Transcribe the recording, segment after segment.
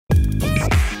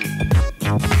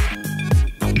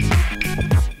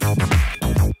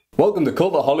Welcome to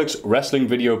Cultaholic's Wrestling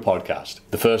Video Podcast.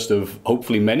 The first of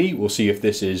hopefully many. We'll see if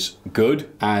this is good.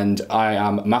 And I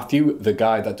am Matthew, the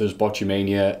guy that does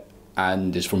Botchamania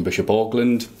and is from Bishop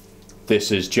Auckland.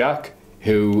 This is Jack,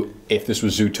 who, if this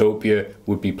was Zootopia,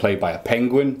 would be played by a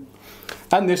penguin.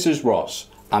 And this is Ross,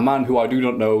 a man who I do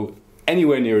not know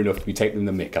anywhere near enough to be taking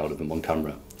the mick out of them on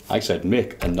camera. I said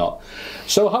mick and not.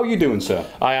 So how are you doing, sir?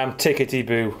 I am tickety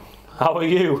boo. How are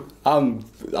you? I'm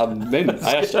mint.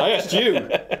 I asked you.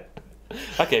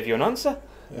 I gave you an answer.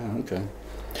 Yeah, okay.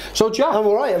 So Jack, I'm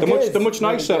all right, I'm good. the much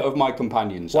nicer of my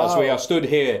companions, Wow. as we are stood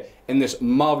here in this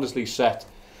marvellously set,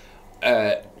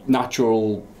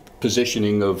 natural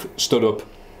positioning of stood up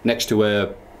next to a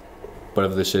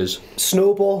whatever this is.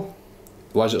 Snowball,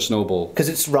 Why is it snowball? because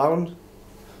it's round.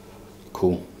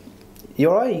 Cool.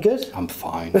 You alright? You good? I'm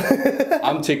fine.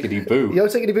 I'm tickety boo. You're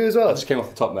tickety boo as well? That just came off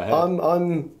the top of my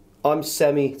head. I'm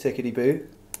semi tickety boo.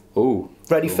 Ooh.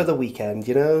 Ready for the weekend,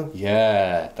 you know?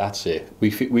 Yeah, that's it.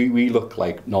 We look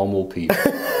like normal people.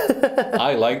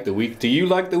 I like the week. Do you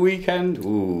like the weekend?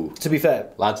 Ooh. To be fair,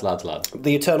 Lads.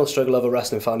 the eternal struggle of a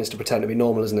wrestling fan is to pretend to be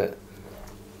normal, isn't it?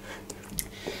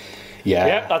 Yeah.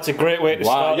 Yeah, that's a great way to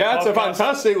Wow, start. yeah, it's a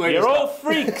fantastic way to You're start. all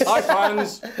freaks. Hi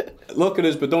fans, look at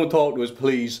us but don't talk to us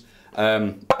please.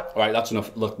 Alright, that's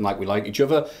enough looking like we like each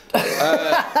other.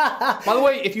 By the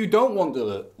way, if you don't want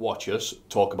to watch us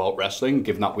talk about wrestling,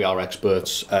 given that we are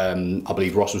experts, I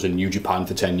believe Ross was in New Japan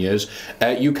for 10 years,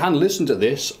 you can listen to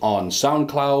this on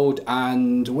SoundCloud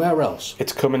and where else?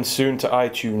 It's coming soon to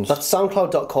iTunes. That's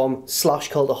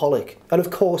soundcloud.com/cultaholic. And of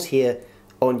course here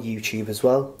on YouTube as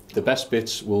well. The best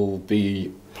bits will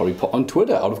be probably put on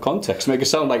Twitter out of context, make it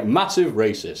sound like massive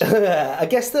racist. I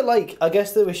guess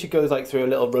that we should go through a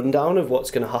little rundown of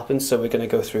what's going to happen. So we're going to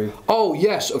go through. Oh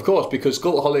yes, of course, because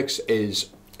Cultaholics is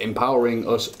empowering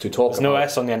us to talk. There's no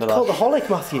S on the end of that. Cultaholic,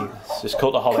 Matthew. It's just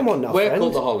Cultaholic. Come on now, We're friend.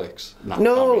 Cultaholics. Nah,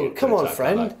 No, not really, come but on, exactly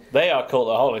friend. that. They are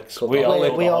Cultaholics. We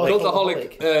are We are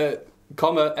Cultaholic. Cultaholic,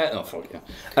 comma, no, fuck yeah.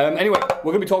 Anyway,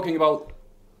 we're going to be talking about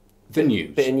the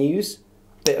news. Bit of news.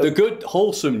 The good,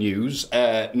 wholesome news,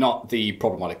 not the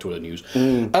problematic Twitter news.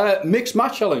 Mixed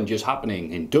match challenge is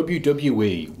happening in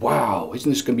WWE. Wow, isn't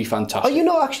this going to be fantastic? Are you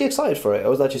not actually excited for it,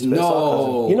 or was that just a bit of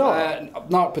sarcasm? No, You're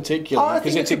not. not particularly, I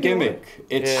because think it's it a could be gimmick.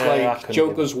 It's Yeah, like that could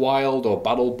Joker's Wild or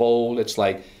Battle Bowl. It's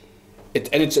like, and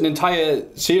it's an entire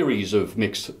series of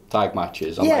mixed tag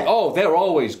matches. I'm Yeah. like, oh, they're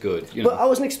always good. You know? But I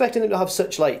wasn't expecting them to have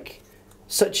such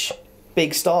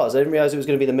big stars. I didn't realise it was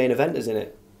going to be the main eventers in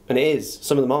it, and it is.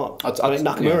 Some of them are.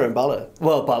 Nakamura yeah. and Balor.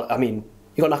 Well, Balor. I mean,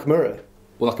 you got Nakamura.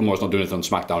 Well, Nakamura's not doing anything on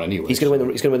SmackDown anyway. He's going to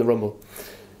win the Rumble.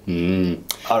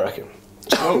 I reckon.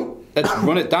 So let's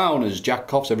run it down as Jack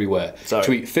coughs everywhere. Sorry.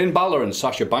 Tweet Finn Balor and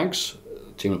Sasha Banks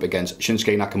team up against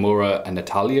Shinsuke Nakamura and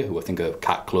Natalya, who I think are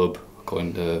Cat Club,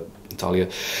 according to Natalya.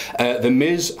 The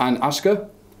Miz and Asuka.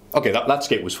 Okay, that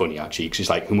skit was funny actually, because he's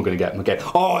like, who am I going to get? I'm going to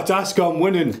get, oh, it's Asuka, I'm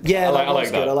winning. Yeah, I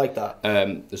like good. that. I like that.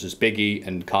 This is Big E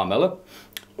and Carmella.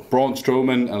 Braun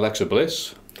Strowman and Alexa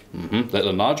Bliss, little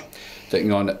and large,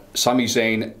 taking on Sami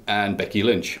Zayn and Becky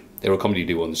Lynch. They were a comedy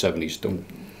duo in the 70s, don't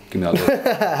give me that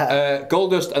look.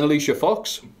 Goldust and Alicia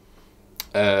Fox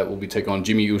will be taking on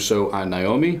Jimmy Uso and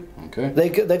Naomi. Okay. They're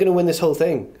going to win this whole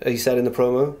thing, he said in the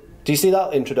promo. Do you see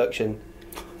that introduction?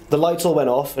 The lights all went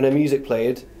off and her music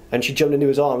played, and she jumped into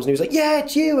his arms and he was like, yeah,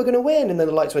 it's you, we're going to win. And then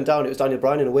the lights went down, it was Daniel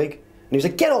Bryan in a wig. And he was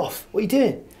like, get off, what are you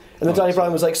doing? And then Daniel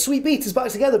Bryan was like, sweet beat, it's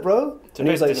back together, bro. It's a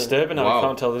bit disturbing how Wow. you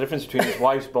can't tell the difference between his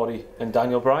wife's body and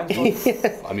Daniel Bryan's body.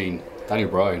 I mean, Daniel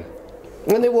Bryan.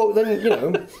 And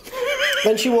then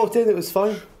then she walked in, it was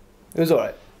fine. It was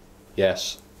alright.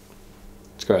 Yes.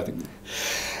 It's great, I think.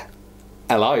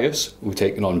 Elias, we're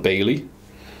taking on Bailey.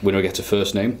 Winner gets a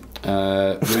first name.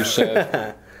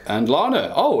 Rusev and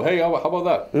Lana. Oh, hey, how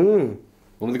about that?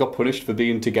 When they got punished for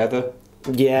being together,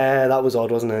 Yeah, that was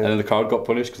odd, wasn't it? and then the crowd got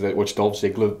punished because they watched Dolph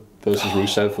Ziggler versus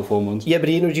Rusev for 4 months. Yeah, but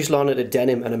he introduced Lana to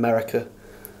denim and America.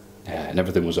 Yeah, and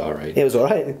everything was alright. It was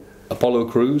alright. Apollo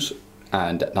Crews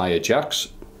and Nia Jax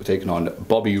were taking on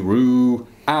Bobby Roode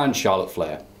and Charlotte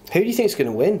Flair. Who do you think's going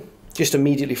to win? Just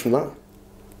immediately from that.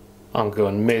 I'm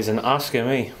going Miz and Asuka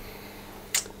me.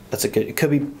 That's a good. It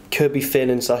could be Finn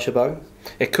and Sasha Banks.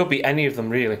 It could be any of them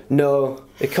really. No,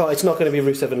 it can't. It's not going to be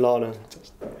Rusev and Lana.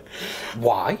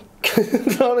 Why?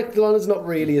 Lana's not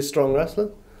really a strong wrestler.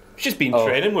 She's been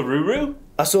training with Ruru.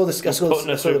 I saw the skits.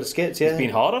 Yeah. He's been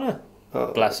hard on her.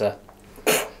 Oh. Bless her.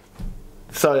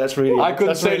 Sorry, that's really. I couldn't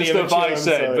that's say really the stuff I immature, I'm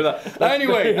said, sorry. but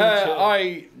anyway,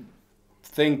 I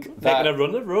think that... Making her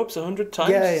run the ropes 100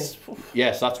 times. Yeah.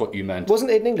 Yes, that's what you meant. Wasn't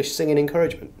Aiden English singing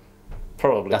encouragement?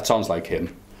 Probably. That sounds like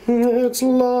him. It's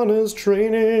Lana's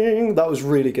training. That was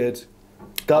really good.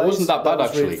 Guys, wasn't that bad,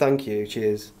 was really- actually. thank you.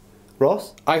 Cheers.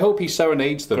 Ross? I hope he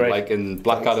serenades them, Great. like in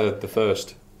Blackadder the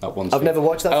First. That one. I've never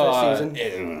watched that first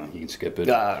season. You can skip it.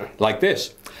 No. Like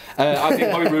this. I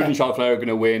think Bobby Roode and Charlotte Flair are going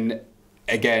to win.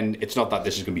 Again, it's not that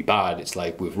this is going to be bad. It's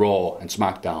like with Raw and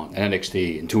SmackDown and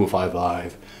NXT and 205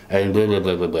 Live and blah, blah,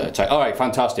 blah, blah, blah. It's like, all right,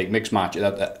 fantastic, mixed match.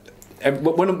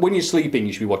 When you're sleeping,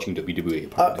 you should be watching WWE.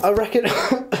 Apparently. I reckon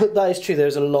that is true.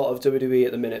 There's a lot of WWE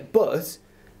at the minute. But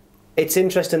it's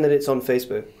interesting that it's on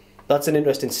Facebook. That's an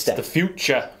interesting step. The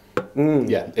future.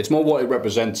 Yeah, it's more what it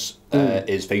represents.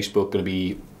 Is Facebook going to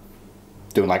be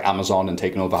doing like Amazon and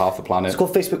taking over half the planet? It's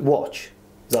called Facebook Watch.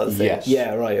 Is that the thing? Yes.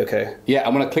 Yeah, right, okay. Yeah,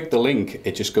 and when I click the link,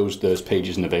 it just goes, this page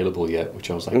isn't available yet,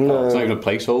 which I was like, oh, it's not even a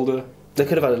placeholder. They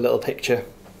could have had a little picture.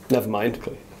 Never mind.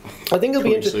 I think it'll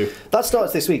be interesting. That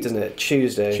starts this week, doesn't it?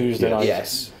 Tuesday. Tuesday night.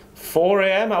 Yes. 4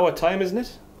 a.m. our time, isn't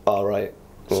it? Oh, right.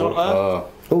 Something like that.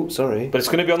 Oh, sorry. But it's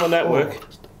going to be on the network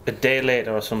a day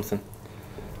later or something.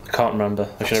 I can't remember.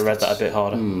 I should have read that a bit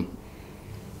harder.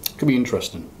 Could be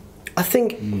interesting. I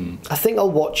think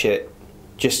I'll watch it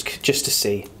just to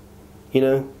see. You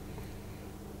know?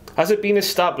 Has it been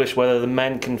established whether the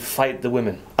men can fight the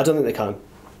women? I don't think they can.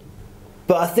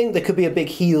 But I think there could be a big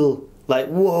heel, like,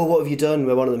 whoa, what have you done?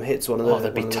 Where one of them hits one of them. Oh,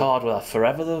 they'd be tarred with that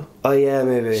forever, though. Oh, yeah,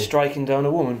 maybe. Striking down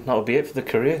a woman, that would be it for the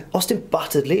career. Austin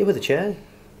battered Lita with a chair.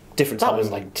 Different That time.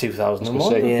 was like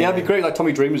 2001. Yeah, it'd be great. Like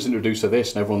Tommy Dreamer's introduced to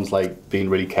this, and everyone's like being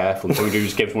really careful. And Tommy Dreamer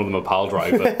just gives one of them a pile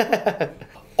driver.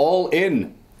 All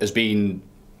In has been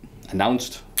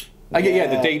announced.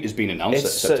 Yeah, the date has been announced.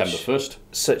 It's September 1st.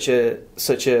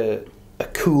 Such a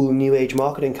cool new age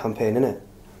marketing campaign, isn't it?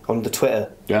 On the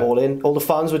Twitter, Yeah. All In. All the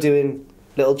fans were doing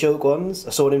little joke ones. I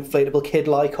saw an inflatable kid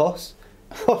like us.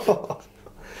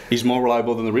 He's more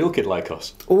reliable than the real Kid Like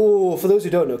Us. Oh, for those who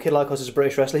don't know, Kid Like Us is a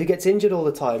British wrestler who gets injured all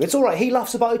the time. It's all right. He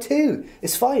laughs about it too.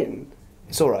 It's fine.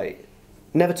 It's all right.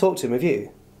 Never talked to him, have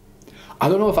you? I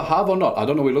don't know if I have or not. I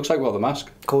don't know what he looks like without the mask.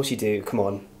 Of course you do. Come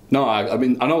on. No, I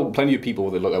mean, I know plenty of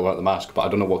people that look like without the mask, but I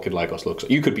don't know what Kid Like Us looks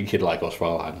like. You could be Kid Like Us for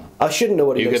all I know. I shouldn't know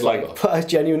what he You looks Kid Like like, Us? but I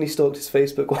genuinely stalked his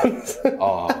Facebook once.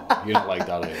 Oh, you're not like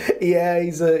that, are you? Yeah,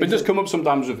 he's a... But it does come up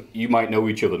sometimes with, you might know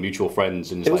each other, mutual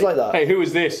friends, and it's It was like that. Hey, who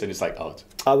is this? And it's like, oh,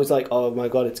 I was like, oh my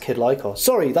god, it's Kid Like Us.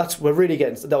 Sorry, we're really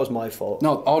getting... That was my fault.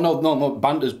 no,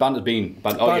 banter's been.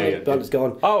 Banter's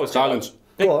gone. Oh, it's Silence.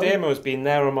 Big Go on. Damo's been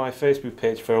there on my Facebook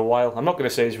page for a while. I'm not going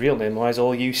to say his real name, otherwise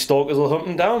all you stalkers will hunt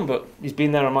him down, but he's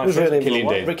been there on my His real Facebook name Killian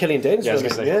Dane. Killian Dane's Yeah, I real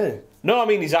was name, gonna yeah. No, I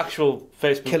mean his actual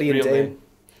Facebook Killian real Dane. name.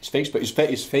 His Facebook,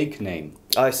 his fake name.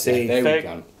 I see. There Fake. we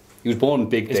go. He was born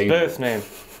Big His Damo. birth name.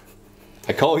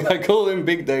 I call him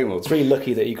Big Damo. It's really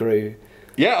lucky that he grew.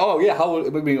 Yeah, oh yeah, how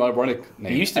it would be an ironic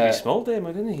name. He used to be Small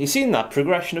Damo, didn't he? You seen that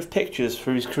progression of pictures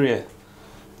through his career?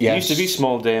 Yes. He used to be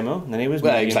Small Damo, and then he was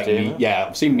Well, Medium exactly. Damo. Yeah,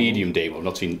 I've seen Medium Damo, I've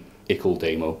not seen Ickle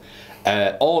Damo.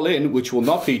 All In, which will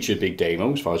not feature Big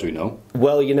Damo, as far as we know.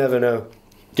 Well, you never know.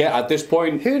 Yeah, at this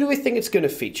point, Who do we think it's going to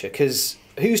feature? Because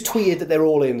who's tweeted that they're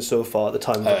all in so far at the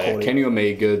time of recording? Kenny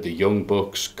Omega, the Young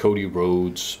Bucks, Cody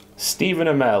Rhodes. Stephen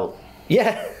Amell.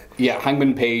 Yeah. Yeah,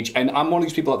 Hangman Page, and I'm one of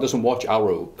these people that doesn't watch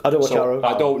Arrow. I don't watch so Arrow.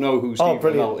 I don't know who Steve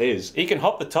brilliant. Amell is. He can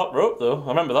hop the top rope, though. I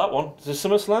remember that one. Is it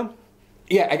SummerSlam?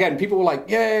 Yeah, again, people were like,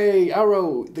 "Yay,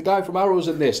 Arrow! The guy from Arrow's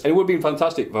in this," and it would have been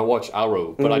fantastic if I watched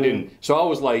Arrow, but I didn't. So I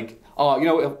was like, "Oh, you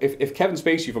know, if Kevin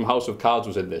Spacey from House of Cards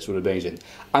was in this, it would have been amazing."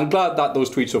 I'm glad that those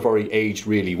tweets have already aged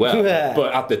really well. Yeah.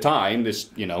 But at the time,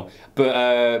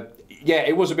 yeah,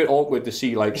 it was a bit awkward to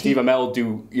see like Steve Amell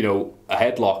do, a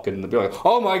headlock and be like,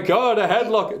 "Oh my god, a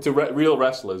headlock!" to real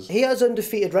wrestlers. He has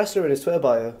undefeated wrestler in his Twitter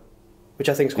bio, which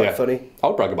I think is quite Yeah. funny.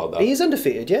 I'll brag about that. He is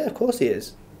undefeated, yeah, of course he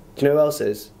is. Do you know who else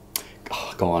is?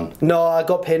 Oh, go on. No, I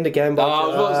got pinned again. But I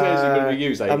was about to say, is it going to be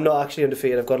used? I'm not actually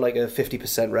undefeated. I've got like a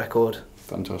 50% record.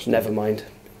 Fantastic. Never mind.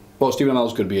 Well, Stephen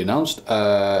Amell's going to be announced.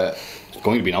 It's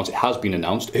going to be announced. It has been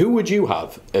announced. Who would you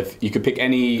have if you could pick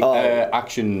any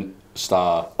action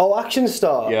star? Oh, action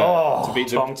star. Yeah, Oh, to be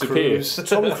Tom to Cruise. Pierce.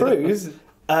 Tom Cruise.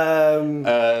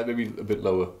 Maybe a bit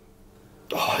lower.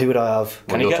 Oh, who would I have?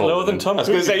 Can he you're get lower talking- than Tom I was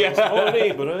Cruise? gonna say, yeah.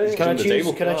 Already, but, Can I the choose?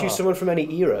 table. Can I choose someone from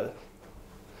any era?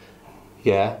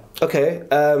 Yeah. Okay.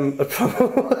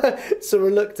 So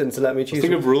reluctant to let me choose.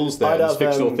 Think of rules there. I'd This have,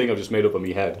 fictional thing I've just made up in my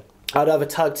head. I'd have a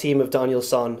tag team of Daniel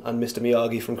San and Mr.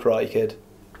 Miyagi from Karate Kid.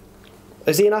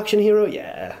 Is he an action hero?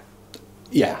 Yeah.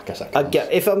 Yeah, I guess I I can.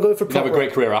 get if I'm going for He'd have proper. a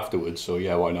great career afterwards, so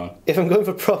yeah, why not? If I'm going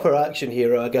for proper action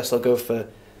hero, I guess I'll go for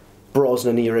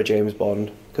Brosnan era James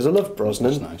Bond because I love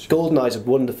Brosnan. That's nice. GoldenEye's a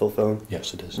wonderful film.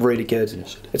 Yes, it is. Really good.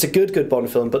 Yes, it is. It's a good Bond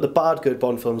film, but the bad good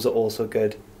Bond films are also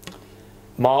good.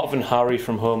 Marv and Harry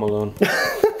from Home Alone.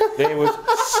 They would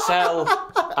sell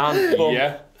and bump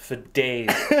Yeah. for days.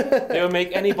 They would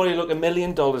make anybody look $1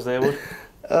 million, they would.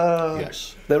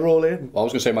 Yes. They're all in. Well, I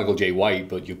was going to say Michael J. White,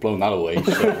 but you've blown that away.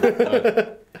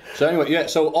 So anyway, yeah,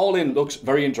 so All In looks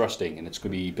very interesting, and it's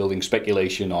going to be building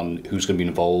speculation on who's going to be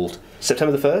involved.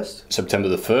 September the 1st? September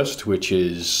the 1st, which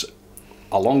is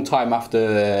a long time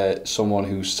after someone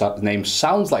whose name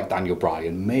sounds like Daniel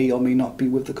Bryan may or may not be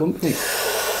with the company.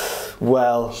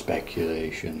 Well...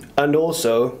 Speculation. And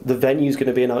also, the venue's going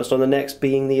to be announced on the next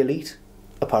Being the Elite,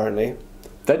 apparently.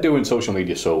 They're doing social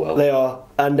media so well. They are.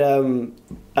 And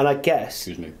I guess...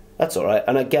 Excuse me. That's alright.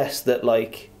 And I guess that,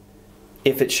 like,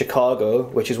 if it's Chicago,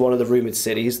 which is one of the rumoured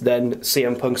cities, then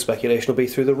CM Punk speculation will be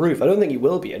through the roof. I don't think he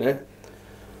will be in it.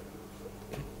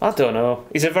 I don't know.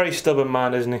 He's a very stubborn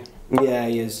man, isn't he? Yeah,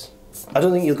 he is. I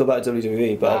don't think he'll go back to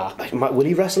WWE, but will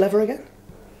he wrestle ever again?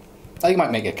 I think he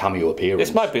might make a cameo appearance.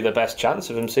 This might be the best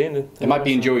chance of him seeing it. It might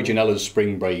be in Joey Janela's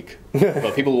spring break.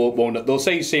 But people won't. They'll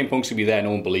say CM Punk's going to be there, no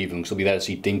one will believe him, because they'll be there to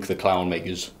see Dink the Clown make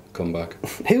his comeback.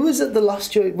 Who was at the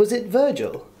last Joey? Was it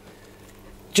Virgil?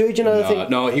 Joey Janela?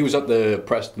 No, he was at the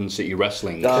Preston City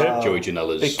Wrestling. Joey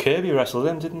Janela's. Big Kirby wrestled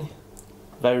him, didn't he?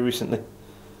 Very recently.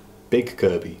 Big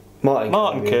Kirby.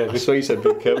 Martin Kirby. I saw you said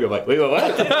Big Kirby. I'm like, wait,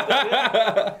 what?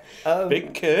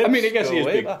 Big Kirby. I mean, I guess he is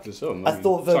big for some. I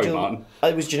thought Virgil. Sorry, Martin.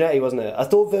 It was Jannetty, wasn't it? I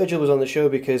thought Virgil was on the show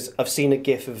because I've seen a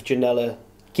GIF of Janela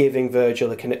giving Virgil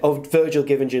Virgil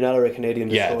giving Janela a Canadian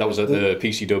destroyer. Yeah, that was at the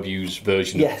PCW's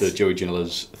version of the Joey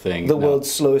Janela's thing. The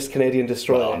world's slowest Canadian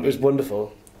destroyer. Well, I mean, it was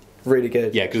wonderful. Really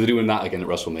good. Yeah, because they're doing that again at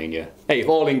WrestleMania. Hey, if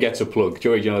All In gets a plug,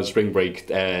 Joey Janela's spring break.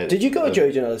 Did you go to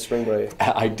Joey Janela's spring break?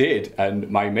 I did, and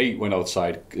my mate went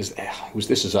outside. This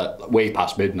is at way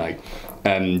past midnight,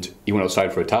 and he went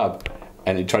outside for a tab,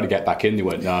 and he tried to get back in. They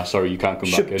went, "Nah, sorry, you can't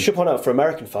come back in." Should point out for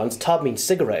American fans, tab means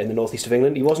cigarette in the northeast of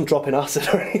England. He wasn't dropping acid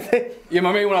or anything. Yeah,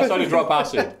 my mate went outside to drop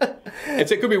acid.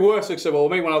 It could be worse. Except, well,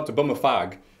 my mate went out to bum a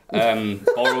fag,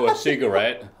 borrow a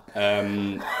cigarette.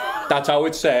 That's how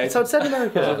it's said. That's how it's said in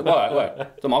America. Well,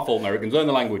 it's not my fault, Americans. Learn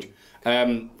the language.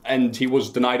 And he was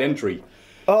denied entry.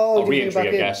 Oh, or re-entry,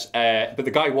 I guess. But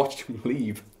the guy watched him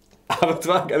leave. And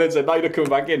then said, "No, you're not coming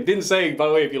back in." Didn't say, by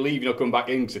the way, if you leave, you're not coming back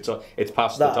in because it's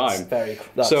past the time.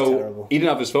 That's terrible. He didn't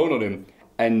have his phone on him,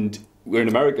 and we're in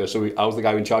America, so I was the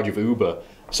guy in charge of Uber.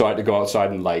 So I had to go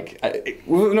outside and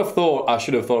with enough thought, I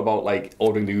should have thought about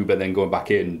ordering the Uber and then going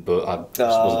back in, but I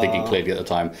just wasn't thinking clearly at the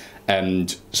time.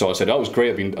 And so I said, "That was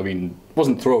great. I mean,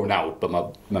 wasn't thrown out, but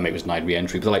my mate was denied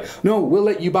re-entry." But they're like, "No, we'll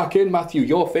let you back in, Matthew.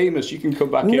 You're famous. You can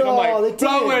come back in." I'm like, "But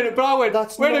I went,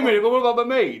 wait a minute. But what about my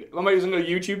mate? My mate was in a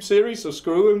YouTube series, so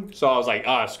screw him." So I was like,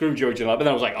 screw Joey Janela. But then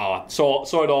I was like, saw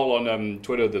it all on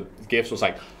Twitter. The gifs was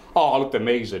like, "Oh, I looked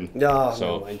amazing." No,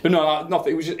 so, but no,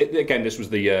 nothing. It was just, again, this was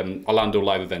the Orlando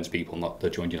Live Events people, not the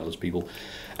Joey Janela's people.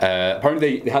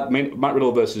 Apparently, they had Matt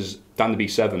Riddle versus Dan the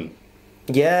B7.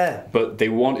 Yeah. But they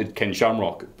wanted Ken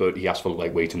Shamrock, but he asked for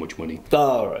way too much money.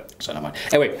 Oh, right. So never mind.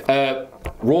 Anyway,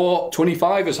 Raw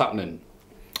 25 is happening.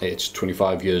 It's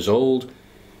 25 years old.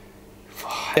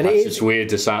 And it's weird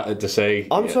to say.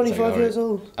 I'm 25 years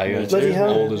old. Bloody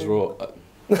hell. Old as Raw.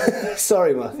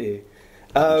 Sorry, Matthew.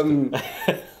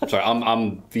 Sorry,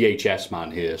 I'm VHS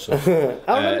man here. So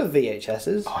I remember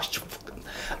VHSs.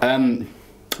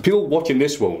 People watching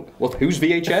this won't. Who's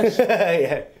VHS?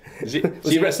 Yeah. Was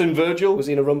he wrestling Virgil? Was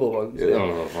he in a Rumble one?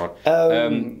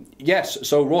 Yeah. Yes,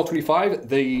 so Raw 25,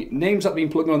 the names that have been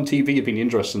plugging on TV have been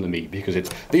interesting to me because it's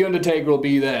The Undertaker will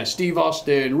be there, Steve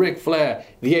Austin, Ric Flair,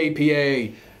 the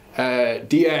APA,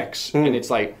 DX, and it's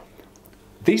like,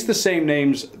 these are the same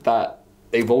names that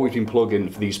they've always been plugging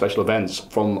for these special events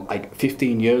from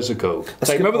 15 years ago. It's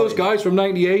like, remember those guys from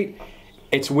 98?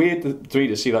 It's weird to me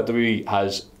to see that WWE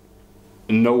has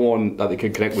no one that they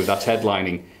can connect with that's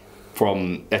headlining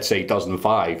from, let's say,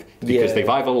 2005, because they've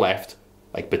either left,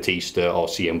 like Batista or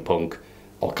CM Punk,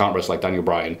 or can't wrestle like Daniel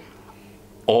Bryan,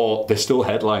 or they're still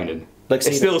headlining. Like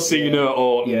it's still Cena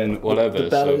or whatever. The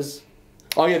Bellas. So.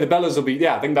 Oh yeah, the Bellas will be.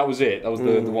 Yeah, I think that was it. That was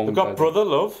the one. We've got Brother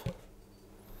Love.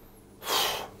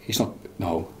 He's not.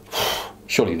 No,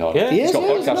 surely not. Yeah, he's got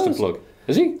podcast to plug.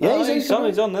 Is he? Yeah, he's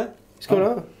on there. He's coming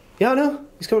on. Yeah, I know.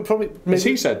 He's coming probably. Maybe. Has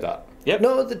he said that? Yep.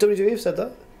 No, the WWE said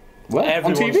that. Well,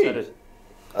 everyone on TV? said it.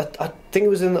 I think it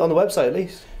was on the website at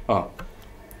least. Oh.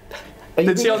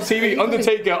 Did see on TV,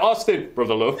 Undertaker, Austin,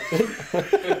 Brother Love.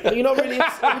 Are you not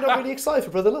really excited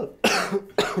for Brother Love?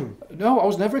 No, I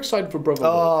was never excited for Brother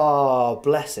Love. Oh,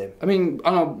 bless him. I mean,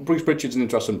 I know Bruce Pritchard's an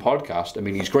interesting podcast. I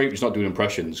mean, he's great, but he's not doing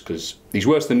impressions because he's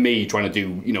worse than me trying to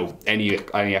do, any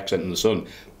accent in the sun.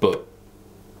 But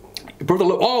Brother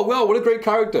Love, oh, well, what a great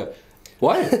character.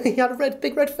 What? He had a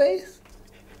big red face.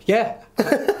 Yeah.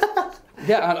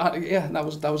 Yeah, that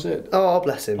was it. Oh,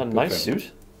 bless him. A nice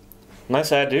suit. Nice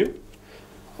hairdo.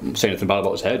 I'm saying anything bad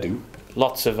about his hairdo.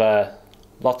 Lots of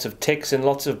Lots of ticks and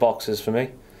lots of boxes for me.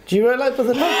 Do you really like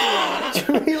Brother Love? Do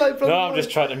you really like Brother No, Love? I'm just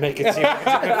trying to make it seem like it's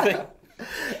a good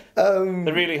thing.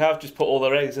 They really have just put all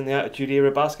their eggs in the Attitude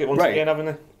Era basket once Right. again, haven't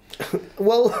they?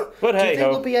 Well, But do you hey think ho.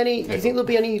 there'll be any? Do you think there'll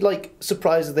be any like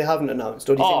surprises they haven't announced,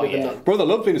 or do you Oh, think they've yeah. announced? Brother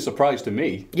Love been a surprise to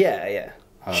me. Yeah, yeah.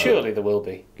 Surely there will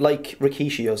be. Like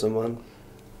Rikishi or someone.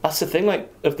 That's the thing,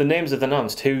 like, of the names they've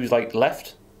announced, who's, like,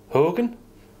 left? Hogan?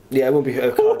 Yeah, it won't be. I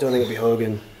don't think it'll be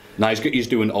Hogan. Nah, he's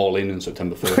doing All In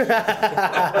September 1st.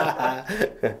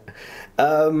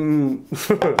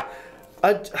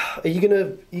 Are you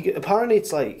gonna? Apparently,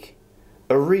 it's like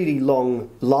a really long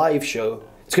live show.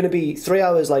 It's gonna be 3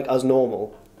 hours, like as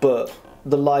normal, but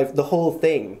the whole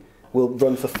thing will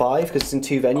run for 5 because it's in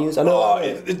 2 venues. I know.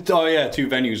 Oh yeah, 2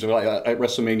 venues. Like at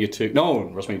WrestleMania 2.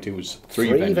 No, WrestleMania 2 was 3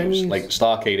 3 venues. venues? Like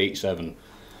Starcade 87.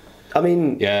 I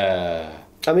mean, Yeah.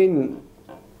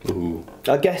 Ooh.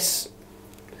 I guess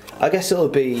it'll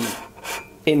be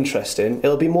interesting.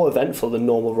 It'll be more eventful than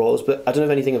normal Raws, but I don't know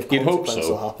if anything of You'd hope consequence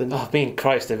so. will happen. Oh, mean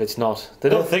Christ if it's not. They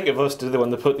don't think of us, do they, when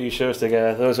they put these shows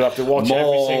together? Those who have to watch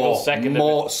every single second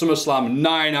More of SummerSlam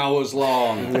 9 hours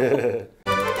long. it.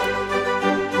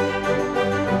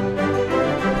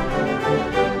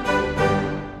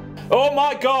 Oh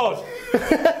my God!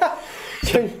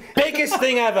 Biggest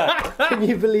thing ever! Can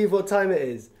you believe what time it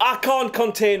is? I can't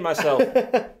contain myself.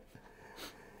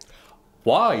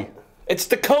 Why? It's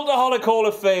the Cultaholic Hall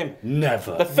of Fame.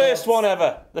 Never. The first one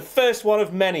ever. The first one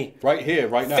of many. Right here,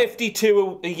 right now.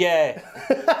 52 a year.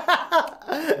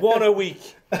 1 a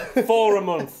week. 4 a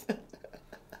month.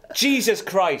 Jesus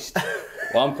Christ.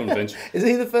 Well, I'm convinced. Is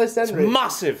he the first entry?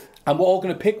 Massive. And we're all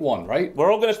going to pick one, right?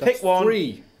 We're all going to pick That's one.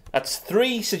 3. That's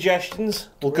 3 suggestions.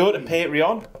 We'll go to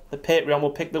Patreon. The Patreon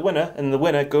will pick the winner, and the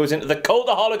winner goes into the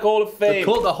Cultaholic Hall of Fame.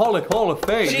 Cultaholic Hall of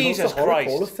Fame. Jesus Cultaholic Christ.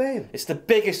 Hall of Fame. It's the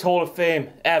biggest Hall of Fame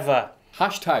ever.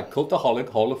 Hashtag Cultaholic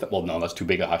Hall of Fame. Well, no, that's too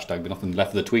big a hashtag. There's nothing left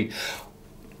of the tweet.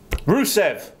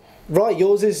 Rusev. Right,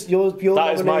 yours is your. That is my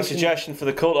nomination. suggestion for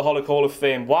the Cultaholic Hall of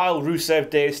Fame. While Rusev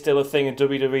Day is still a thing in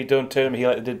WWE, don't turn him heel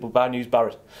like they did with Bad News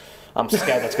Barrett. I'm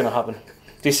scared that's going to happen.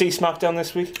 Do you see SmackDown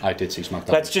this week? I did see SmackDown.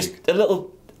 Let's this just week.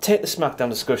 take the SmackDown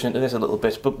discussion into this a little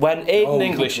bit. But when Aiden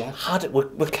English God, had it,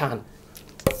 we can.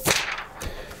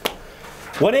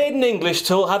 When Aiden English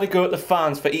had to go at the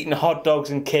fans for eating hot dogs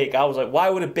and cake, I was like, why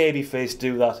would a babyface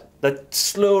do that? They're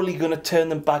slowly going to turn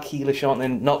them back heelish, aren't they?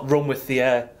 And not run with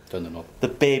the Turn them up.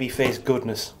 babyface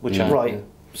goodness, which I Right.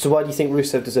 So why do you think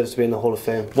Rusev deserves to be in the Hall of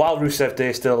Fame? While Rusev Day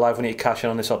is still alive, we need to cash in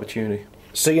on this opportunity.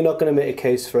 So you're not going to make a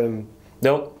case for him?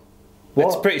 No. What?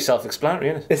 It's pretty self-explanatory,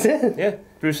 isn't it? Is it? Yeah.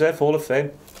 Rusev, Hall of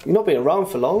Fame. You've not been around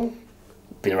for long,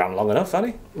 Been around long enough,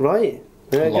 hasn't he? right?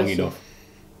 Yeah, I Long guess enough.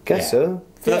 Guess Yeah. so.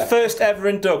 For Yeah. the first ever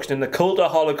induction in the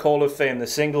Cultaholic Hall of Fame, the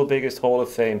single biggest Hall of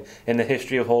Fame in the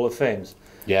history of Hall of Fames,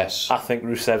 Yes. I think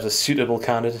Rusev's a suitable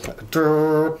candidate. He had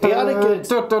a good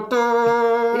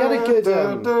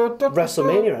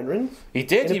WrestleMania entrance. He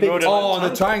did. In a He big- rode it. Oh,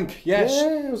 the tank. Yes.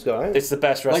 Yeah, it was alright. It's the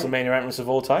best WrestleMania entrance of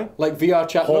all time. Like VR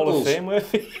chat Hall Knuckles. of Fame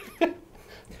worthy.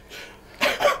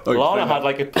 Oh, Lana explain had that.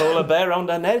 like a polar bear around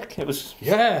her neck. It was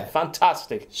Yeah.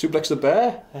 fantastic. Suplex the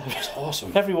bear. It's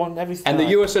awesome. Everything. And the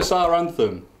USSR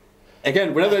anthem.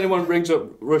 Again, whenever anyone brings up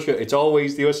Russia, it's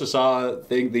always the USSR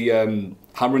thing, the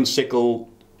hammer and sickle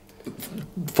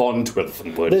font with the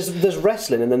word. There's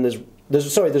wrestling and then there's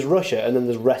Russia and then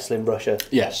there's wrestling Russia.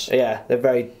 Yes. Yeah, they're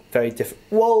very, very different.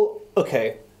 Well,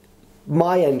 okay.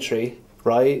 My entry,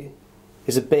 right,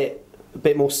 is a bit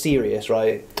more serious,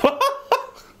 right?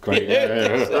 Great.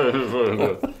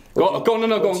 Go on, What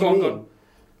do you mean?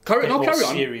 Carry on.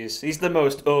 Serious. He's the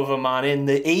most over man in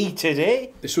the E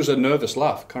today. This was a nervous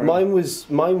laugh. Carry on.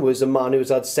 Mine was a man who's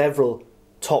had several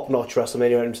top-notch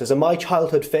WrestleMania entrances, and my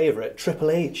childhood favourite,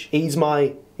 Triple H. He's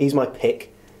my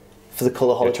pick for the Cultaholic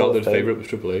Your Hall of childhood Fame. favourite was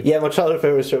Triple H? Yeah, my childhood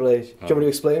favourite was Triple H. Do you want me to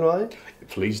explain why?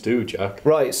 Please do, Jack.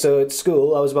 Right, so at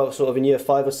school, I was about sort of in year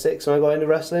 5 or 6 when I got into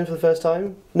wrestling for the first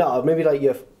time. No, maybe like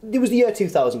it was the year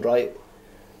 2000, right?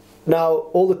 Now,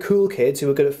 all the cool kids who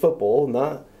were good at football and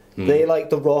that, they liked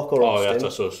The Rock or Oh, Austin. yeah,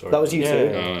 that's us, sorry. That was you Yeah, two.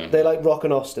 yeah, They liked Rock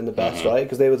and Austin the best, right?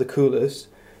 Because they were the coolest.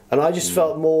 And I just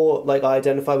felt more like I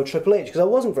identified with Triple H because I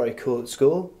wasn't very cool at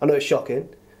school. I know it's shocking.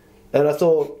 And I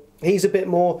thought he's a bit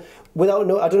more, I don't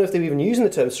know if they were even using the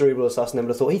term cerebral assassin then,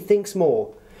 but I thought he thinks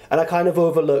more. And I kind of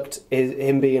overlooked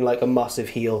him being like a massive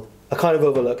heel. I kind of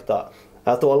overlooked that.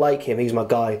 I thought I like him, he's my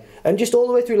guy. And just all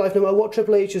the way through life, no matter what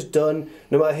Triple H has done,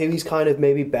 no matter who he's kind of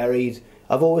maybe buried,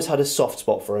 I've always had a soft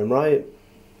spot for him, right?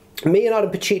 Me and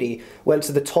Adam Pacitti went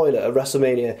to the toilet at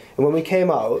WrestleMania, and when we came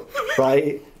out,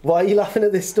 right, Why are you laughing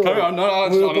at this story? Carry on,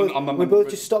 no, we both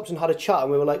just stopped and had a chat,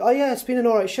 and we were like, oh yeah, it's been an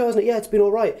alright show, hasn't it? Yeah, it's been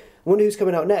alright. I wonder who's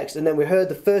coming out next. And then we heard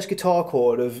the first guitar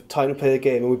chord of Time to Play the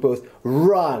Game, and we both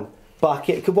ran back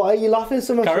in. Why are you laughing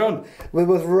so much? Carry on. We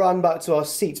both ran back to our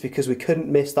seats because we couldn't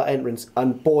miss that entrance,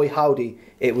 and boy howdy,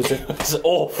 it was a... It's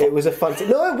awful. It was a fantastic...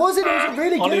 No, it wasn't. It was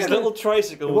really good. On his little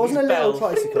tricycle. It wasn't a with his little bell.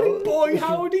 tricycle. Boy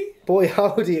howdy. Boy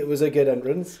howdy, it was a good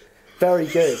entrance. Very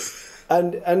good.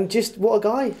 And just, what a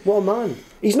guy. What a man.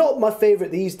 He's not my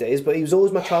favourite these days, but he was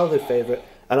always my childhood favourite.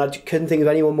 And I couldn't think of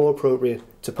anyone more appropriate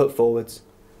to put forwards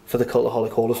for the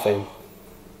Cultaholic Hall of Fame.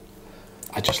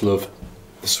 I just love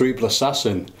the cerebral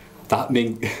assassin. That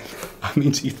means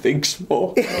he thinks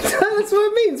more. That's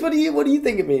what it means. What do you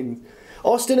think it means?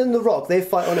 Austin and The Rock, they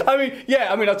fight on it. I mean,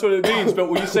 yeah, that's what it means. But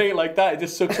when you say it like that, it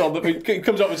just sucks on the. It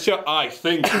comes up with shit. I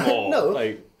think more. No,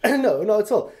 like, no, not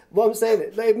at all. What I'm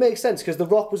saying, it makes sense because The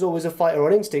Rock was always a fighter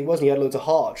on instinct, wasn't he? He had loads of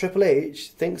heart. Triple H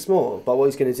thinks more about what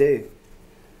he's going to do.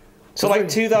 So like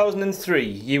 2003,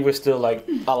 you were still like,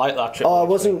 I like that Triple Oh, I H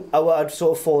wasn't. I'd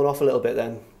sort of fallen off a little bit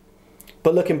then.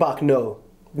 But looking back, no,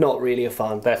 not really a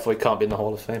fan. Therefore, he can't be in the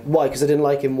Hall of Fame. Why? Because I didn't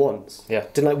like him once. Yeah.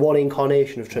 Didn't like one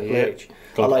incarnation of Triple H.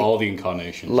 got I like all the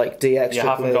incarnations. like DX. You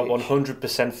Triple haven't got H.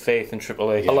 100% faith in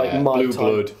Triple H. I like my Blue time.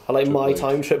 Blood, I like Triple my H.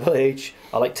 time Triple H.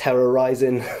 I like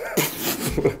Terrorizing.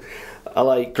 I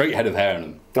like Great head of hair on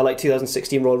him.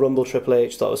 2016 Royal Rumble Triple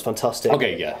H. That was fantastic.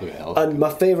 Okay, yeah. And my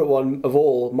favourite one of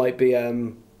all might be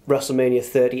WrestleMania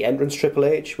 30 entrance Triple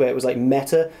H, where it was like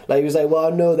meta. Like he was like, "Well,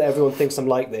 I know that everyone thinks I'm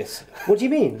like this." What do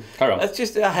you mean? Carry on. That's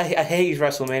just, I hate his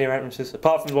WrestleMania entrances,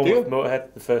 apart from the one Do you? with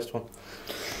Motorhead, the first one.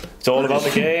 It's all about the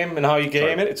game and how you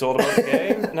game it. It's all about the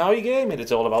game and how you game it.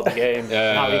 It's all about the game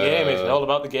and how you game it. It's all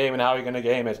about the game and how you're going to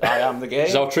game it. I am the game.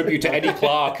 It's our tribute to Eddie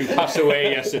Clark, who passed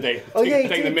away yesterday. Oh yeah,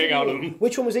 Take the mig out of him.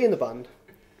 Which one was he in the band?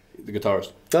 The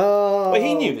guitarist. Oh, Well,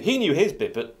 he knew his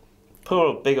bit, but poor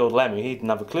old big old Lemmy, he didn't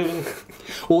have a clue. Did he?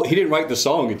 Well, he didn't write the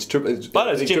song. It's Well,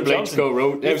 it's Jim Triple H Johnson.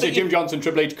 co-wrote. It was You- Jim Johnson.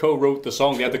 Triple H co-wrote the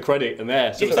song. They had the credit in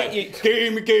there. So You it's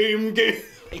think like game.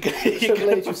 You Triple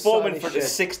could H was perform in sad front as of shit.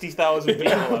 60,000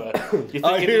 people. You think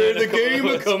I he'd hear learn a the couple of game are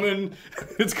words? coming.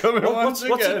 It's coming once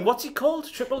again. What's he called?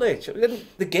 Triple H?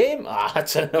 The game? Ah,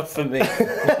 that's enough for me.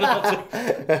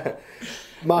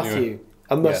 Matthew,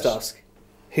 I must Yes. ask,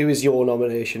 who is your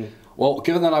nomination? Well,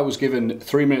 given that I was given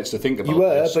 3 minutes to think about You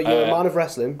were, this, but you're a man of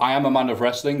wrestling. I am a man of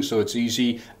wrestling, so it's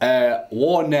easy.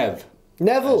 War Nev,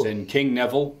 Neville. as in King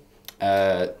Neville,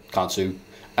 can't sue,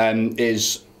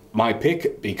 is my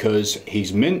pick because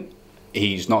he's mint.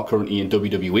 He's not currently in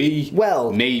WWE.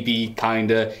 Well. Maybe,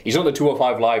 kinda. He's on the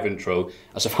 205 Live intro,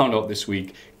 as I found out this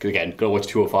week. Again, go watch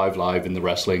 205 Live in the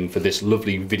wrestling for this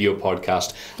lovely video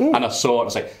podcast. And I saw it, I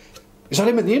was like, is that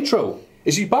him in the intro?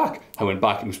 Is he back? I went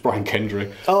back, and it was Brian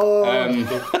Kendrick. Oh,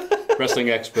 Wrestling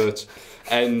expert.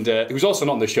 And he was also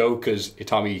not on the show because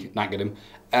Itami knackered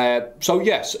him. So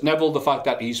yes, Neville, the fact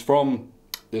that he's from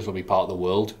this will be part of the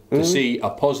world, to see a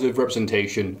positive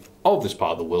representation of this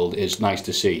part of the world is nice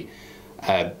to see.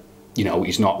 You know,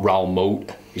 he's not Raoul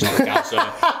Moat, he's not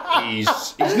Gaza, he's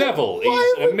Neville,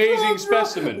 he's an amazing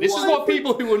specimen. This is what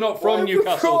people who are not from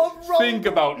Newcastle think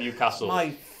about Newcastle.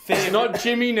 My He's not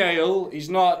Jimmy Nail, he's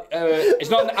not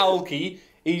an Alki,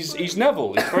 he's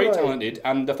Neville, he's very talented,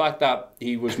 and the fact that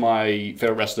he was my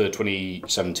favourite wrestler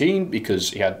 2017 because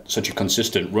he had such a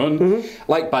consistent run.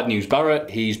 Like Bad News Barrett,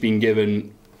 he's been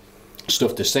given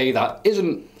stuff to say that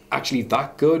isn't actually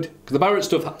that good. Because the Barrett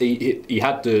stuff he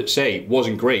had to say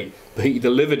wasn't great, but he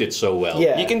delivered it so well.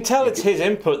 Yeah. You can tell it's his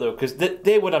input though, because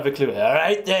they would have a clue. All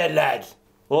right there, lad.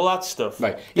 All that stuff.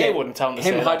 Right. They wouldn't tell him to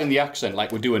say him hiding that. the accent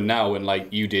like we're doing now and like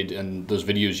you did and those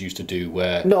videos used to do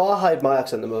where no, I hide my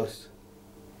accent the most.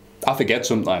 I forget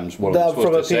sometimes what They're I'm supposed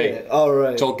from to up say. here. Oh,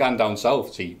 right. It's all Gan down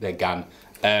south, see, they're Gan.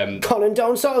 Colin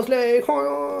down South Lake.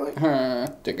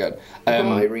 They're good.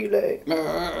 My relay.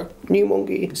 New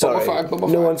monkey. Sorry.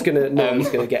 No one's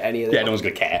gonna get any of that. Yeah, no one's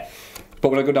gonna care. But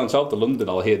when I go down south to London,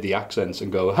 I'll hear the accents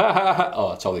and go, ha ha ha. Oh,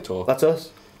 that's how they talk. That's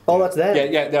us. Oh, that's them.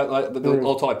 Yeah, they'll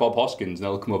all talk like Bob Hoskins and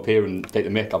they'll come up here and take the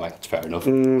mick. I'm like, that's fair enough.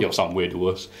 You'll sound weird to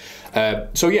us.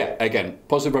 So yeah, again,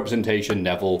 positive representation,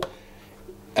 Neville.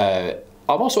 I'm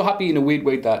also happy in a weird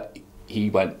way that he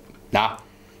went, nah,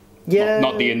 Yeah.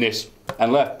 not doing this,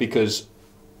 and left because,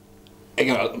 you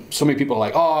know, so many people are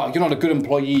like, oh, you're not a good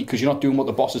employee because you're not doing what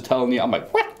the boss is telling you. I'm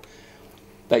like, what?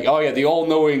 Like, oh yeah, the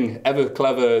all-knowing,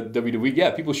 ever-clever WWE,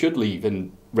 yeah, people should leave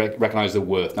and recognise their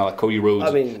worth. Now, like Cody Rhodes,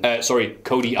 I mean- sorry,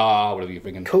 Cody R, whatever you're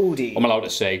thinking. Cody. I'm allowed to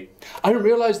say. I didn't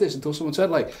realise this until someone said,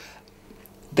 like,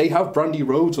 they have Brandy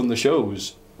Rhodes on the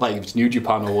shows, like if it's New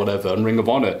Japan or whatever, and Ring of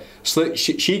Honor. So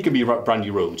she could be Brandy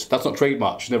Rhodes. That's not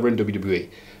trademark. She's never in WWE.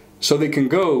 So they can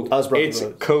go, As Brandy it's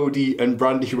Rhodes. Cody and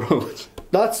Brandy Rhodes.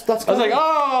 That's I was like,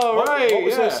 oh, right. What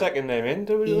was yeah. her second name in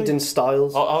WWE? Eden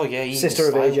Styles. Oh yeah, Eden Sister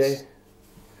Styles. of AJ.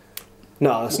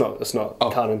 No, that's not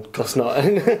Oh. canon. That's not.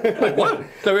 Like, what?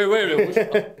 So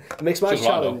wait. Mixed match Just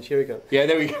challenge. Here we go. Yeah,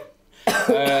 there we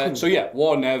go. So yeah,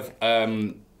 War Nev.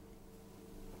 Fair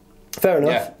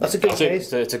enough. Yeah, that's a good that's it.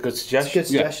 case. It's a good It's a suggestion. good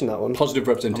suggestion, that one. Positive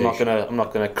representation. I'm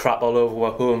not gonna crap all over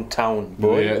my hometown,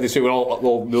 boy. Yeah, they say we're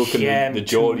all milking Yeah, the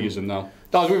Geordies and now.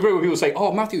 That's when people say,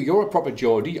 "Oh, Matthew, you're a proper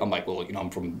Geordie." I'm like, "Well, I'm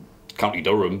from County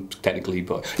Durham, technically,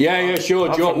 but yeah, sure,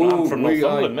 I'm from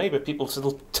Northumberland, maybe people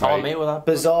still tell Right. me with that.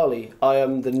 Bizarrely, I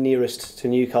am the nearest to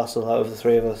Newcastle out of the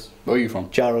three of us. Where are you from?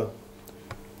 Jarrow.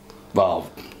 Well,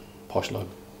 posh lad.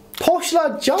 Posh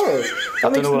lad, Jarrow. That I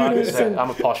makes don't know what no I say. sense. I'm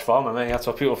a posh farmer, mate. That's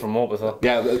what people from Morpeth are.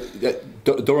 Yeah,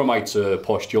 Durhamites are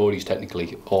posh Geordies,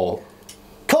 technically, or.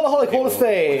 Cultaholic Hall of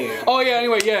Fame. Oh yeah.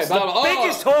 Anyway, yeah.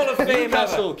 Biggest Hall of Fame ever.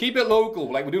 Newcastle. Keep it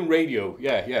local, like we're doing radio.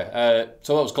 Yeah.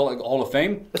 So that was called like Hall of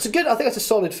Fame, That's a good. I think that's a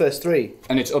solid first three.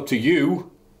 and it's up to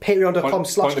you.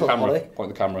 Patreon.com/Cultaholic.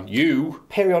 Point the camera. You.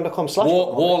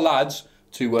 Patreon.com/Cultaholic. War lads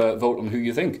to vote on who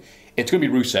you think. It's going to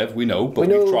be Rusev, we know, but We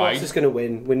know we've Ross tried. is going to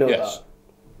win. We know Yes. that.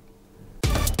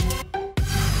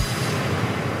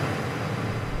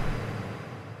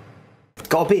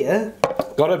 Got a beer.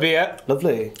 Gotta be it.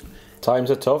 Lovely.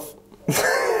 Times are tough.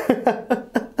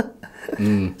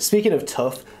 Speaking of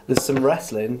tough, there's some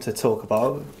wrestling to talk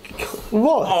about.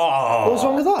 What? What's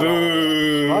wrong with that?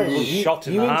 Right, well, Shot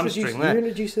in the hamstring there. You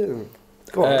introduce it.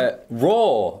 Go on.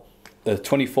 Raw,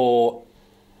 24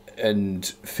 and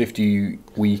 50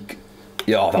 week.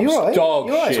 Yeah, that You was alright? dog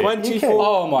You alright? shit. 24.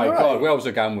 Oh my You're god, right. where was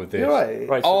I going with this? You're right.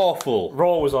 Right, so Awful.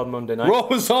 Raw was on Monday night. Raw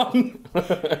was on.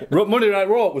 Monday Night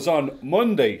Raw was on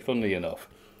Monday, funnily enough.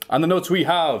 And the notes we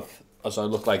have, as I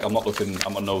look like I'm not looking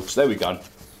at my notes. There we go.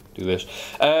 Do this.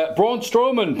 Braun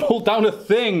Strowman pulled down a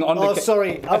thing on Oh, the.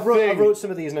 sorry. I wrote some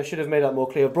of these and I should have made that more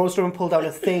clear. Braun Strowman pulled down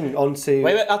a thing onto.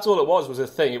 Wait, that's all it was a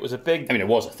thing. It was a big. I mean, it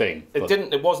was a thing. It but-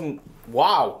 didn't. It wasn't.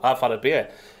 Wow, I've had a beer.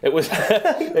 It was.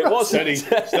 It wasn't.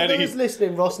 Steady. I was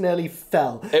listening. Ross nearly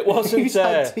fell. It wasn't, He's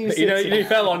had two You know, sips. he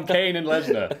fell on Kane and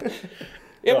Lesnar.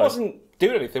 It Right. wasn't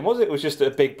doing anything, was it? It was just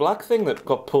a big black thing that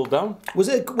got pulled down. Was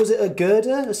it a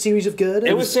girder? A series of girders?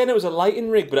 It was saying it was a lighting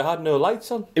rig, but it had no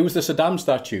lights on. It was the Saddam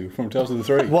statue from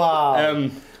 2003. Wow.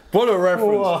 What a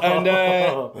reference! Whoa.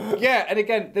 And yeah, and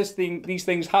again, these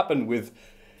things happen with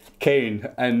Kane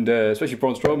and especially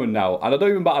Braun Strowman now, and I don't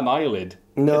even bat an eyelid.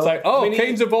 No. It's like, oh, I mean,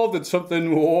 Kane's involved in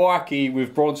something wacky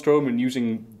with Braun Strowman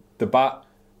using the bat.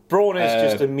 Braun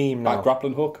is just a meme Bat now.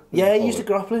 grappling hook. Yeah, he used a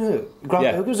grappling hook.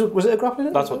 Yeah. Was it a grappling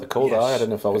hook? That's what they called it. I don't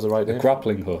know if that was the right name.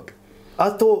 Grappling hook. I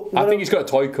thought. I think he's got a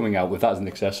toy coming out with that as an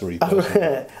accessory.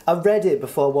 personally. I read it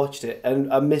before I watched it,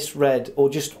 and I misread, or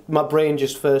just my brain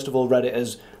just first of all read it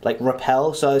as like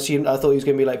repel. So I thought he was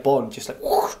going to be like Bond, just like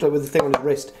whoosh, with the thing on his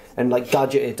wrist and like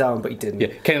gadget it down, but he didn't. Yeah,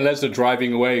 Kane and Lesnar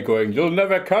driving away, going, "You'll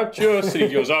never catch us." And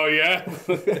he goes, "Oh yeah,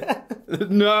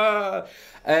 no."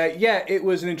 Yeah, it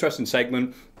was an interesting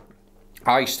segment.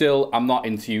 I'm not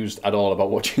enthused at all about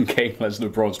watching Kane,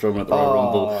 Lesnar, Braun Strowman at the Royal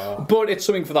Rumble, but it's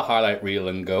something for the highlight reel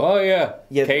and go, "Oh yeah,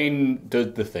 Yeah. Kane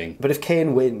did the thing." But if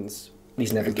Kane wins,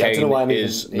 he's never. I don't know why Kane I'm even-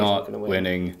 is he's not gonna win.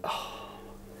 winning.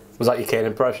 Was that your Kane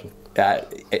impression? Yeah,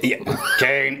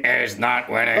 Kane is not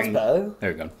winning. That's better.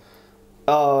 There we go.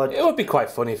 Oh, It would be quite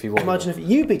funny if he won. imagine if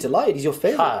you'd be delighted. He's your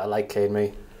favourite. I like Kane,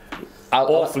 me. I'll-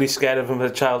 Awfully scared of him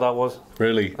as a child, I was.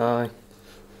 Really? Aye.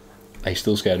 I'm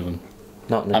still scared of him.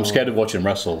 Not anymore. I'm scared of watching him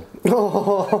wrestle.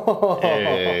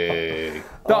 Hey.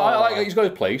 No, I like he's got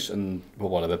his place and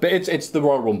whatever. But it's the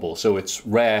Royal Rumble, so it's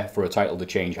rare for a title to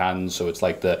change hands. So it's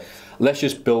like let's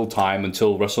just build time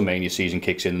until WrestleMania season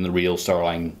kicks in and the real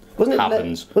storyline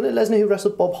happens. Wasn't it Lesnar who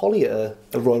wrestled Bob Holly at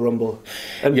a Royal Rumble?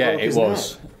 And Yeah, broke it his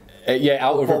was. neck? Yeah,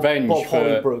 out of Bob- revenge. Bob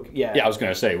Holly for, broke- yeah. I was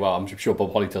going to say. Well, I'm sure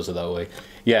Bob Holly does it that way.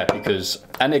 Yeah, because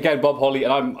and again, Bob Holly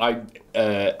and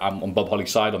I'm on Bob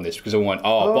Holly's side on this because I went,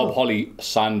 Bob Holly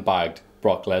sandbagged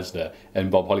Brock Lesnar,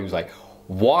 and Bob Holly was like,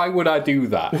 why would I do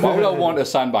that? Why would I want to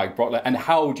sandbag Brock Lesnar? And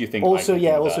how do you think? Also, I could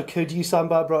yeah. do Also, that? could you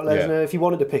sandbag Brock Lesnar Yeah. if he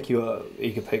wanted to pick you up?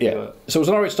 He could pick you Yeah. up. So it was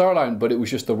an alright storyline, but it was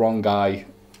just the wrong guy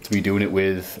to be doing it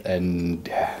with, and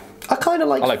I kind of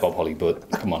like. I like Bob Holly, but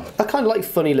come on. I kind of like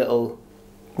funny little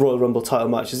Royal Rumble title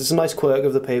matches. It's a nice quirk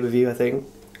of the pay per view. I think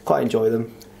quite enjoy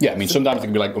them. Yeah, I mean, sometimes it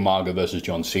can be like Umaga versus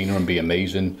John Cena and be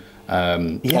amazing.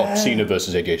 Yeah. Cena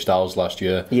versus AJ Styles last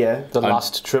year. Yeah. The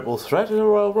last triple threat in the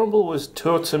Royal Rumble was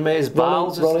Toma's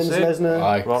Balls. Rollins, Lesnar,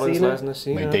 Aye. Rollins, Cena. Lesnar,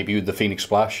 Cena. He debuted the Phoenix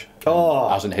Splash. Oh.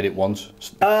 Hasn't hit it once.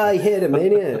 I hit a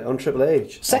mania on Triple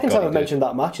H. Second God, time he I've did. mentioned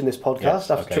that match in this podcast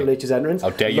Yes, after okay. Triple H's entrance. How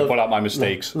dare you Love- pull out my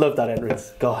mistakes? Love that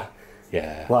entrance. God.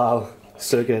 Yeah. Wow,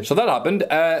 so good. So that happened.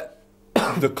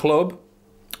 The club,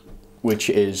 which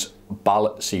is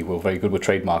see, we're very good with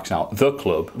trademarks now. The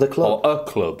club. The club. Or a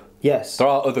club. Yes. There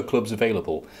are other clubs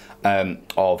available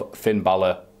of Finn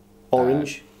Balor.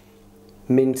 Orange,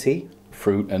 minty,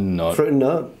 Fruit and nut. fruit and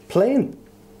nut, plain.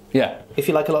 Yeah. If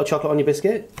you like a lot of chocolate on your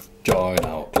biscuit, Join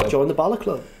our club. join the Balor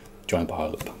Club. Join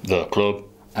the club.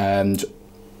 And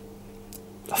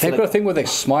I they've feel got a like thing where they're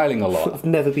smiling a lot. I've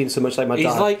never been so much like my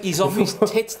dad. He's on his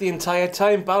tits the entire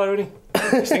time, Balor, isn't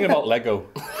he? He's thinking about Lego.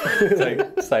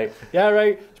 It's like, yeah,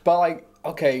 right. But like,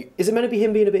 okay, Is it meant to be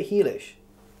him being a bit heelish?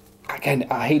 again,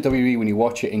 I hate WWE when you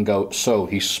watch it and go, so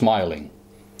he's smiling.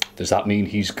 Does that mean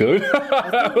he's good?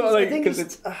 I think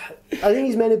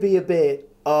he's meant to be a bit.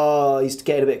 He's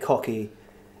getting a bit cocky.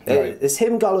 Right. It's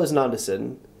him, Gallows, and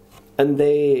Anderson, and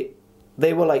they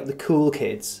were like the cool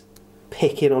kids,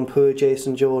 picking on poor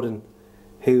Jason Jordan,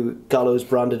 who Gallows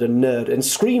branded a nerd and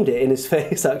screamed it in his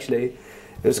face. Actually,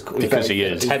 it was Because he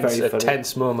is. A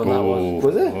tense moment that one.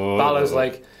 Was it? Balor's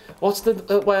like, what's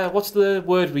the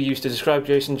word we used to describe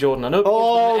Jason Jordan? I know.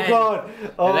 Oh God!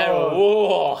 And they were, Oh,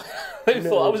 whoa! I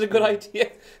thought that was a good idea.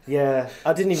 yeah.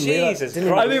 I didn't even Jesus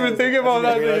realize. I didn't even think about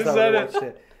that when you said it.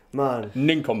 it. Man.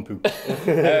 Nincompoop.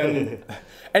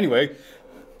 Anyway.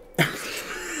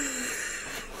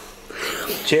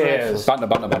 Cheers.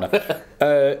 Banter.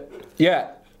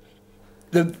 Yeah.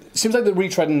 Seems like they're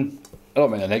retreading, I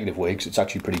don't mean in a negative way, because it's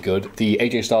actually pretty good. The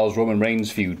AJ Styles Roman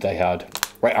Reigns feud they had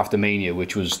right after Mania,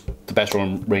 which was the best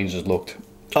Roman Reigns has looked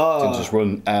since his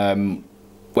run.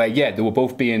 Where, yeah, they were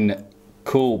both being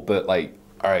cool, but like,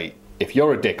 alright, if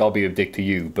you're a dick, I'll be a dick to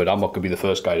you, but I'm not going to be the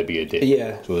first guy to be a dick.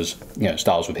 Yeah. So it was,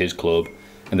 Styles with his club,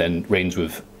 and then Reigns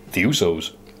with the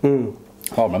Usos.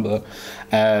 I remember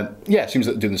that. Yeah, it seems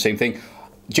like they're doing the same thing.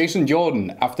 Jason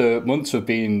Jordan, after months of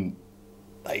being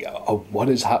like, oh, what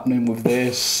is happening with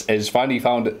this, has finally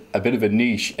found a bit of a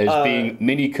niche as being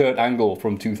mini Kurt Angle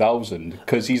from 2000,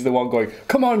 because he's the one going,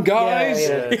 come on guys.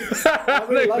 Yeah. I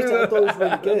really liked it. I thought it was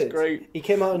really good. That's great. He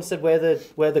came out and said we're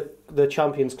the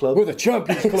Champions Club. We're the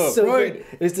Champions Club, So right? good.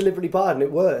 It was deliberately bad and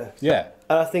it worked. Yeah.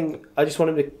 And I think I just want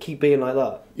him to keep being like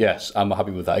that. Yes, I'm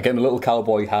happy with that. Again, a little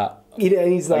cowboy hat.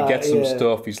 He's that. He gets some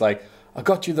stuff. He's like, I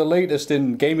got you the latest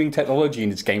in gaming technology,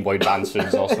 and it's Game Boy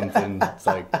Advances or something. It's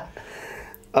like,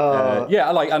 yeah,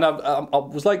 I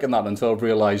was liking that until I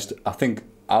realised I think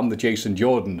I'm the Jason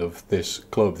Jordan of this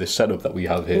club, this setup that we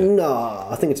have here. Nah,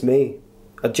 I think it's me.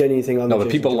 I genuinely think I'm No, the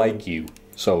but Jason people Jordan. like you,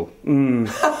 so.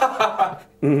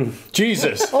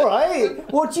 Jesus. All right,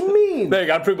 what do you mean? There you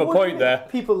go, I proved my What do you point mean? there.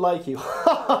 People like you.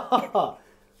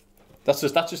 That's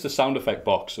just a sound effect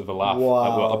box of a laugh.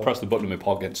 Wow. I press the button in my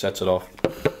pocket and sets it off.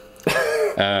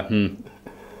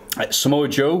 Samoa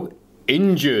Joe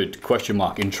injured? Question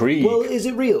mark. Intrigue. Well, is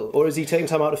it real, or is he taking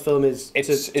time out to film his?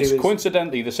 It's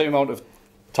coincidentally the same amount of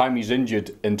time he's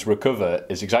injured and to recover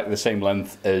is exactly the same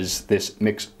length as this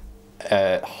mixed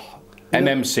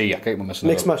MMC. I can't remember.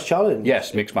 Mixed Match Challenge.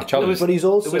 Yes, mixed match challenge. But he's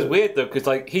also. It was weird though, because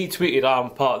like he tweeted, "I'm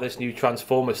part of this new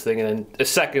Transformers thing," and then a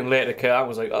second later, Kurt Angle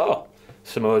was like, "Oh,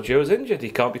 Samoa Joe's injured. He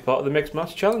can't be part of the mixed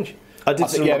match challenge."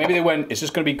 Yeah, maybe they went, is this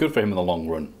going to be good for him in the long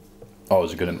run? Or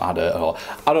is it going to matter at all?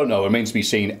 I don't know, it remains to be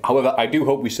seen. However, I do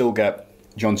hope we still get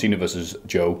John Cena versus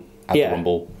Joe at the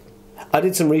Rumble. I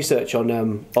did some research on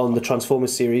the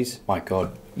Transformers series. My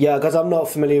God. Yeah, because I'm not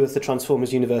familiar with the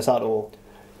Transformers universe at all.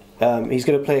 He's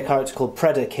going to play a character called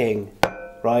Predator King,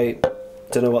 right?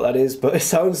 Don't know what that is, but it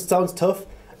sounds tough.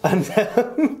 And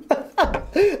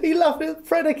he laughed at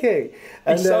Predator King.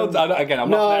 And, again,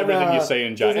 I'm not everything you're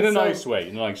saying, Jack. In a nice way.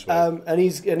 And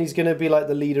he's going to be like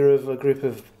the leader of a group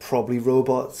of probably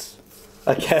robots,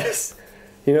 I guess.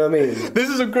 You know what I mean? This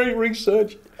is a great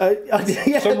research.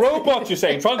 Yeah. Some robots, you're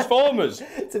saying, Transformers.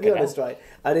 To be honest, right?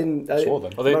 I didn't.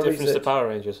 Are they different to Power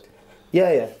Rangers?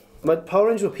 Yeah. My Power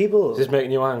Rangers were people. Is this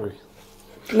making you angry?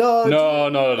 No,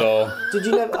 not at all. Did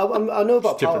you never? I know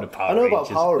about different to Power I know about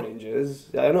Rangers. Power Rangers.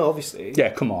 Yeah, I know, obviously. Yeah,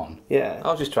 come on. Yeah. I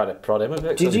was just trying to prod him a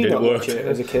bit. Did you did not work. watch it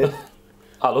as a kid?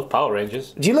 I love Power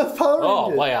Rangers. Do you love Power Rangers? Oh,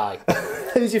 why I?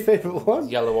 Who's your favourite one?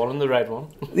 The yellow one and the red one.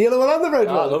 The yellow one and the red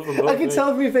I one. love them both, I can mate.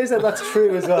 tell from your face that that's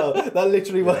true as well. That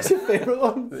literally was your favourite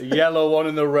one. The yellow one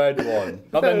and the red one.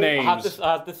 Not their names.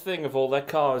 I had the thing of all their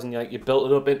cars, and you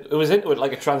built it up. It was into it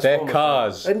like a Transformer. Their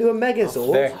cars. Into a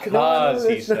Megazord. Their cars,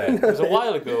 he said. It was a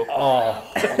while ago.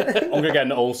 Oh, I'm going to get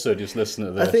an ulcer just listening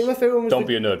to this. I think my favourite one was Don't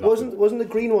be a nerd, Wasn't the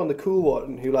green one the cool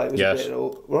one who like was Yes. a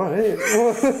bit right?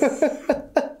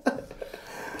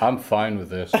 I'm fine with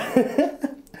this.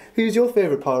 Who's your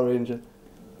favourite Power Ranger?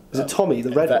 Is it Tommy,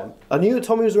 the red that- one? I knew that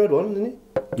Tommy was the red one, didn't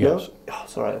he? Yes. No? Oh,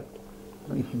 sorry.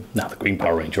 Nah, the Green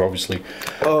Power Ranger, obviously.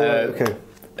 Oh, right, okay.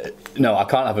 No, I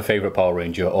can't have a favourite Power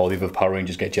Ranger, or the other Power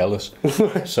Rangers get jealous.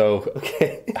 So,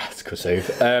 Okay. that's a good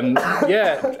save.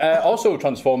 Also,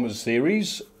 Transformers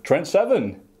series, Trent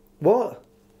Seven What?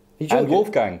 You and joking?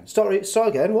 Wolfgang. Start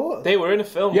again. What? They were in a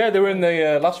film. Yeah, they were in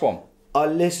the last one. I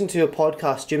listened to a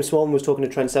podcast. Jim Smallman was talking to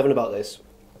Trent Seven about this,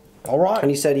 All right. and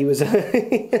he said he was.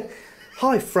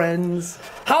 Hi, friends.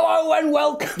 Hello and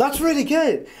welcome. That's really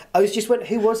good. I was just went.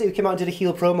 Who was it who came out and did a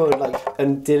heel promo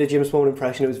and did a Jim Smallman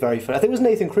impression? It was very funny. I think it was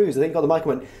Nathan Cruz. I think he got the mic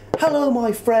and went, "Hello,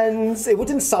 my friends." It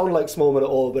didn't sound like Smallman at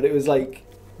all, but it was like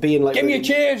being like. Give me a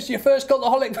cheers, your first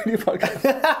Cultaholic video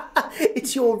podcast.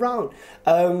 It's your round.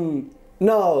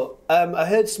 I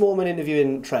heard Smallman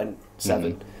interviewing Trent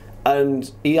Seven,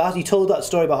 and he told that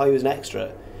story about how he was an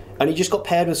extra, and he just got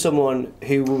paired with someone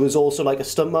who was also like a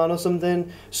stuntman or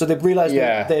something. So they realised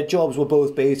that their jobs were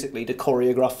both basically to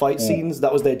choreograph fight scenes.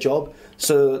 That was their job.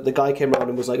 So the guy came around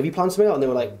and was like, "Have you planned something out?" And they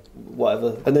were like,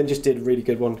 "Whatever," and then just did a really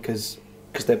good one because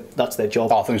that's their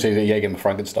job. Oh, I think it was Game of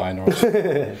Frankenstein or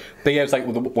something. But yeah, it's like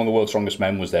one of the world's strongest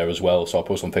men was there as well. So I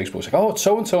posted on Facebook, it's like, "Oh, it's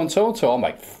so and so and so and so." I'm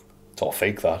like, it's all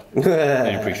fake, that.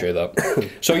 I appreciate that.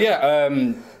 So yeah,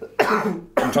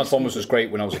 Transformers was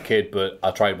great when I was a kid, but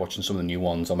I tried watching some of the new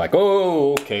ones. I'm like,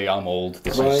 oh, okay, I'm old.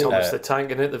 This is, Thomas the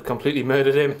Tank in it. They've completely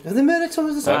murdered him. Have they murdered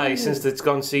Thomas the Tank? Aye, since it's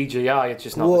gone CGI, it's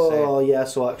just not Whoa, the same. yeah,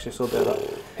 so I actually saw a bit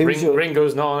of that.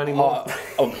 Ringo's not on anymore.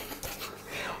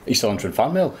 He's still answering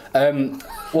fan mail.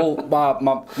 Well,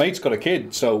 my mate's got a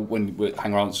kid, so when we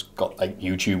hang around, it's got like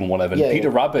YouTube and whatever. And Peter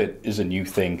Rabbit is a new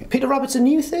thing. Peter Rabbit's a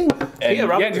new thing? Peter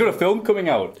Rabbit? Yeah, he's got a film coming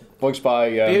out, voiced by...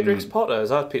 Beatrix Potter, is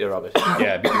that Peter Rabbit?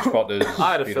 Yeah, Beatrix Potter.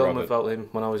 I had a film about him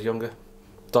when I was younger.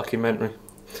 Documentary.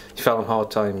 He fell on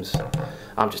hard times.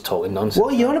 I'm just talking nonsense.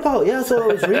 What are you on about? Yeah, I thought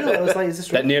it was real. I was like, is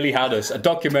this real? That nearly had us. A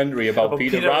documentary about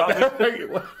Peter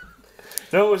Rabbit.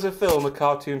 No, it was a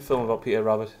cartoon film about Peter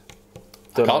Rabbit.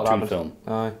 A cartoon film?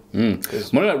 Aye.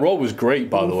 Monday Night Raw was great,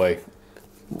 by the way.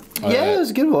 Yeah, it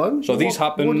was a good one. So these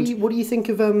happened... What do you think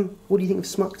of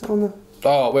SmackDown though?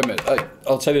 Oh, wait a minute.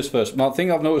 I'll tell you this first. One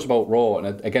thing I've noticed about Raw,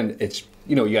 and again, it's,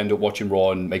 you end up watching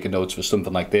Raw and making notes for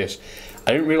something like this.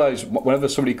 I didn't realise whenever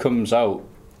somebody comes out,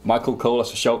 Michael Cole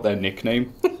has to shout their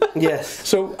nickname. Yes.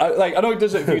 So, I know he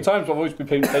does it a few times, but I've always been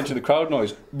paying attention to the crowd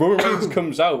noise. Roman Reigns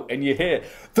comes out and you hear,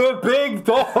 "The Big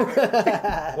Dog!"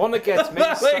 One that gets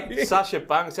me, Sasha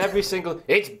Banks, every single,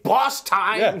 "It's boss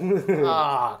time!"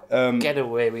 Yeah. Get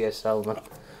away with yourself, man.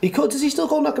 Does he still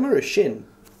call Nakamura Shin?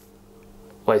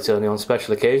 Well, it's only on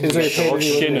special occasions.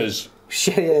 Shinners.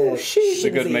 Shin. It's a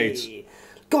good mate.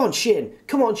 Go on, Shin.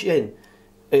 Come on, Shin.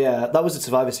 Yeah, that was the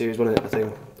Survivor Series, wasn't it, I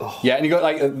think? Oh. Yeah, and you got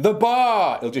like, "The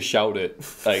bar!" He'll just shout it.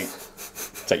 Like,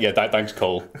 it's like, yeah, thanks,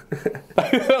 Cole.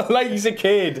 Like he's a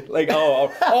kid. Like,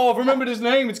 I've remembered his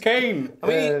name, it's Kane. I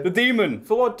mean, the demon.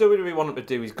 For what WWE want him to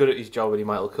do, he's good at his job, really,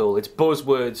 Michael Cole. It's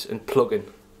buzzwords and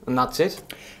plugging, and that's it.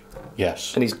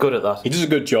 Yes. And he's good at that. He does a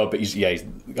good job, but he's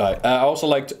I also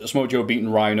liked Samoa Joe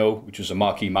beating Rhino, which was a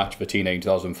marquee match for TNA in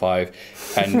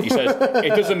 2005. And he says it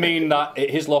doesn't mean that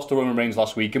his loss to Roman Reigns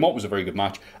last week, in what was a very good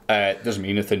match, doesn't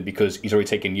mean anything because he's already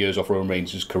taken years off Roman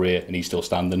Reigns' career and he's still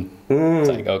standing. It's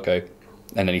like, okay.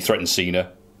 And then he threatened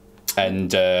Cena.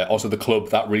 And also the club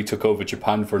that really took over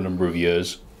Japan for a number of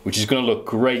years, which is going to look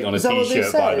great on a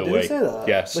t-shirt, by the way. Did they say that?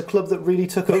 Yes. The club that really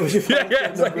took over Japan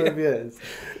for a number of years.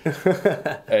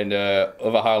 And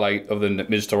other highlight of the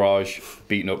Miz Taraj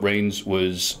beating up Reigns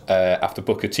was after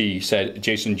Booker T said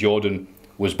Jason Jordan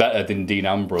was better than Dean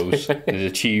Ambrose and had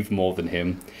achieved more than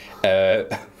him.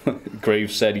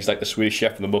 Graves said he's like the Swedish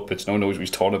chef in the Muppets. No one knows what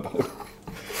he's talking about.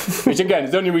 Which again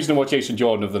is the only reason to watch Jason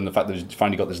Jordan, other than the fact that he's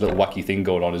finally got this little wacky thing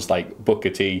going on, is like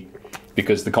Booker T.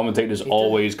 Because the commentators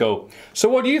always go, "So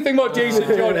what do you think about Jason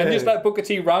Jordan?" And just let Booker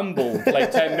T ramble for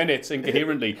like 10 minutes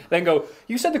incoherently. Then go,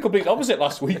 "You said the complete opposite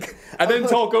last week." And then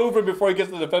talk over him before he gets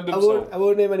to defend himself. I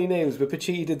won't name any names, but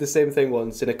Pacitti did the same thing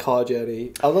once in a car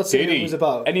journey. I'm not saying who it was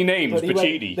about. Any names,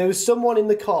 Pacitti? There was someone in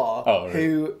the car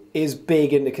who is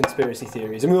big into conspiracy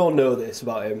theories, and we all know this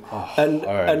about him.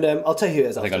 I'll tell you who it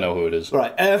is. I think I know who it is.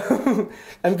 Right.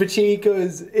 And Pacitti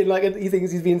goes, he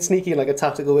thinks he's being sneaky in like a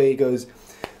tactical way. He goes,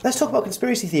 "Let's talk about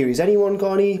conspiracy theories. Anyone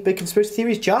got any big conspiracy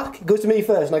theories? Jack?" He goes to me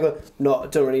first, and I go, "No, I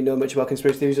don't really know much about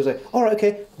conspiracy theories." I was like, "All right,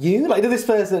 okay, you?" Like, to this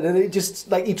person, and it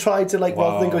just, like, he tried to, like,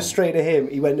 rather than go straight to him,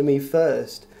 he went to me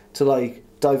first to, like,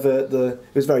 divert the...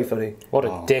 It was very funny. What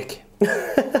a dick.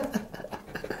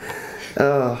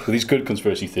 These good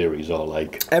conspiracy theories are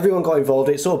like... Everyone got involved.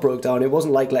 It sort of broke down. It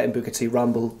wasn't like letting Booker T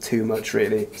ramble too much,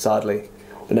 really, sadly.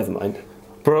 But never mind.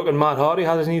 Broken Matt Hardy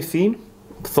has a new theme.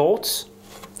 Thoughts?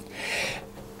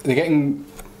 They're getting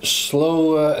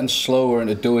slower and slower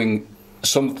into doing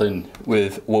something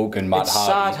with Woken Matt It's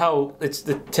Hardy. sad how it's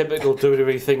the typical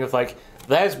WWE thing of like,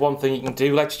 there's one thing you can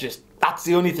do, that's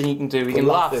the only thing you can do, you can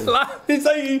laugh. It's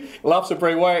like he laughs at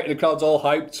Bray Wyatt and the crowd's all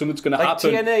hyped, something's going to Like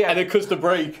happen, TNA, and it cuts the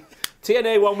break.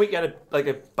 TNA one week you had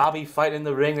a babby fight in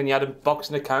the ring and you had him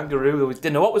boxing a kangaroo, we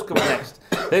didn't know what was coming next.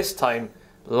 This time,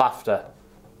 laughter.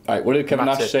 Right, what did Kevin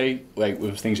That's Nash it. say? Like,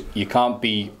 with things, you can't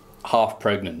be half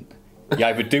pregnant. You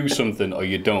either do something or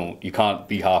you don't. You can't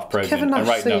be half pregnant. Kevin Nash and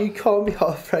right say now, you can't be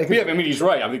half pregnant. yeah, I mean, he's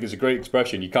right. I think it's a great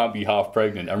expression. You can't be half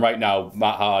pregnant. And right now,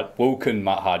 Woken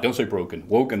Matt Hardy, don't say broken,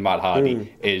 Woken Matt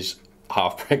Hardy is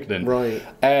half pregnant. Right.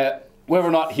 Whether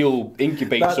or not he'll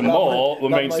incubate some more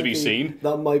remains to be seen.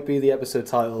 That might be the episode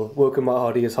title. Woken Matt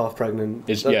Hardy is half pregnant.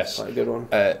 That's Yes. quite a good one.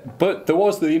 But there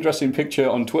was the interesting picture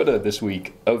on Twitter this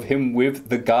week of him with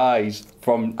the guys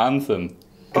from Anthem.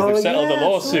 Because they've settled yeah, the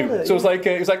lawsuit. it, So it's like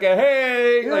a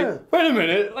hey, Yeah. like, wait a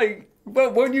minute, like,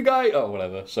 well, weren't you guys? Oh,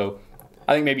 whatever. So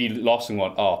I think maybe he lost and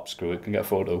went, oh, screw it, can get a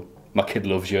photo. My kid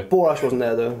loves you. Borash wasn't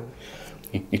there though.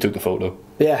 He took the photo.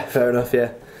 Yeah, fair enough,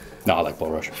 yeah. No, I like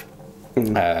Borash.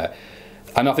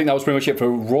 And I think that was pretty much it for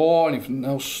Raw. Anything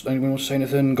else? Anyone want to say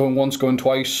anything? Going once, going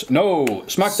twice? No,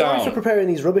 SmackDown. Sorry for preparing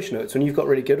these rubbish notes when you've got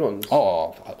really good ones.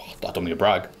 Oh, I don't mean to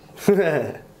brag.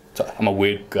 I'm a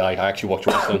weird guy. I actually watch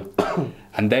wrestling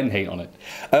and then hate on it.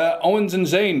 Owens and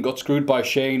Zayn got screwed by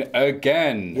Shane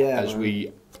again. Yeah, As man.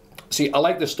 we see, I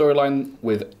like the storyline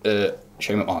with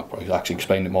Shane McMahon. I'll probably actually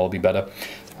explain it more. It'll be better.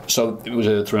 So it was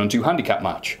a 3-on-2 handicap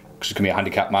match because it's gonna be a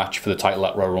handicap match for the title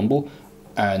at Royal Rumble,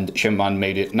 and Shane McMahon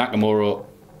made it Nakamura,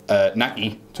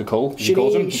 Naki to Cole. He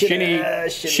calls him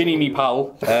Shinny me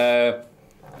pal,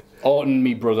 Orton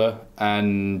me brother,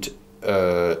 and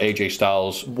AJ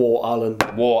Styles. War Allen.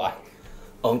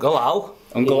 Uncle Al.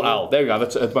 Uncle Al. There we go.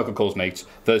 That's Michael Cole's mates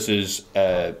versus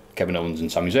Kevin Owens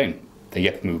and Sami Zayn. The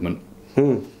Yep movement.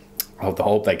 I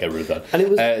hope they get rid of that. And it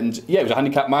was a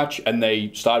handicap match, and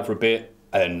they started for a bit,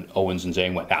 and Owens and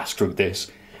Zayn went, screw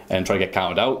this, and try to get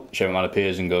counted out. Shane McMahon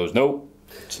appears and goes, no,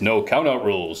 it's no count out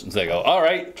rules. And so they go, all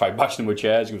right, try bashing them with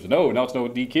chairs. He goes, no, now it's no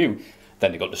DQ.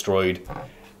 Then they got destroyed.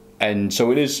 And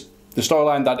so it is the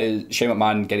storyline that is Shane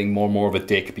McMahon getting more and more of a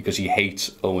dick because he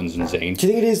hates Owens and Zayn. Do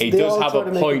you think it is? He does have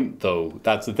a point, though.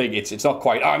 That's the thing. It's not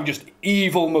quite, I'm just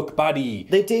evil McBaddie.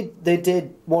 They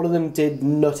did. One of them did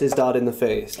nut his dad in the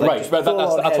face. Like, Right, but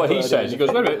that's what he headbutt says. He goes,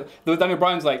 wait a minute. Daniel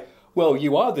Bryan's like, well,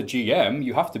 you are the GM.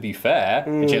 You have to be fair.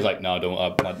 And she's like, no, I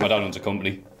don't. My dad owns a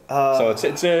company. So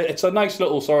it's a nice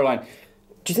little storyline.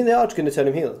 Do you think they are going to turn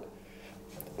him heel?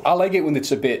 I like it when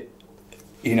it's a bit,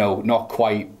 not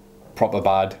quite proper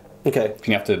bad. Okay.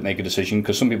 You have to make a decision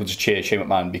because some people just cheer Shane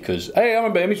McMahon because, hey, I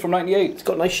remember him. He's from '98. He's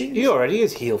got nice shoes. He already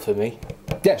is heel for me.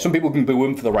 Yeah, some people can boo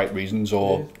him for the right reasons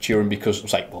or cheer him because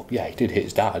it's like, well, yeah, he did hit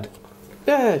his dad.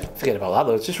 Yeah, forget about that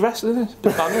though. It's just wrestling, isn't it?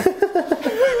 Bit banner.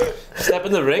 Step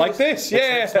in the ring. Like this,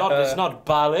 yeah. It's not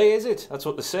ballet, is it? That's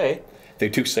what they say. They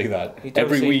do say that You don't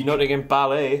every see week. nothing in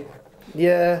ballet.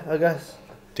 Yeah, I guess.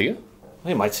 Do you?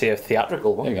 You might see a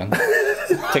theatrical one. There you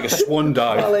go. Take a swan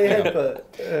dive. Ballet Yeah.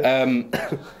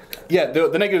 headbutt. Yeah,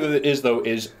 the negative of it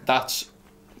is that's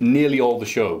nearly all the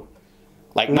show.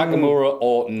 Like Nakamura,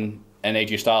 Orton, and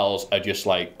AJ Styles are just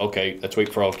like, okay, let's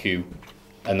wait for our cue,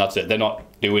 and that's it. They're not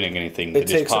doing anything. They're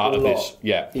just takes up part a of lot. this.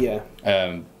 Yeah.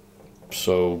 Yeah.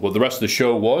 So what the rest of the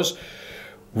show was,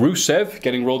 Rusev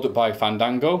getting rolled up by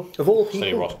Fandango. Of all Steady,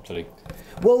 people. Ross, steady.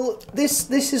 Well, this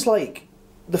is like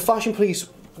the Fashion Police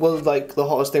were like the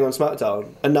hottest thing on SmackDown,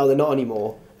 and now they're not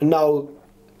anymore. And now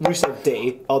Rusev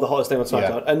Day are the hottest thing on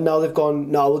SmackDown, and now they've gone.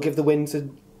 No, we'll give the win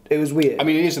to. It was weird. I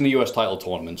mean, it is in the US title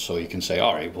tournament, so you can say,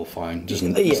 all right, well, fine. It's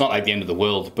not like the end of the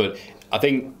world, but I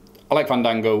think I like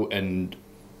Fandango and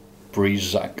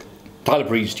Tyler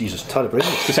Breeze, Jesus. Tyler Breeze.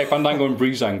 It's like Fandango and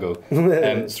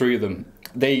Breezango, three of them.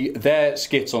 Their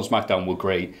skits on SmackDown were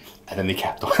great, and then they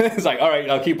kept on. It's like, all right,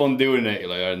 I'll keep on doing it.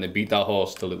 Like, and they beat that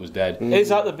horse till it was dead. Is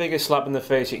that the biggest slap in the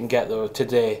face you can get though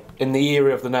today in the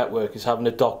era of the network? Is having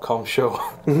a .com show.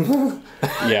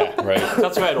 Yeah, right.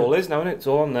 That's where it all is now, isn't it? It's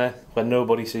all on there when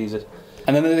nobody sees it.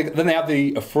 And then they have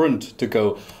the affront to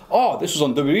go, oh, this was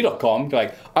on WWE.com.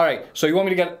 Like, all right, so you want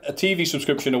me to get a TV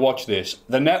subscription to watch this,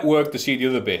 the network to see the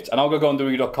other bits, and I'll go on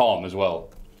WWE.com as well.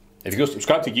 If you go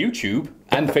subscribe to YouTube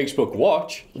and Facebook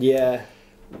Watch. Yeah.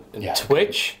 Yeah.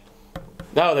 Twitch?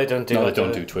 No, they don't do that. No, they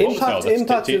don't do Twitch.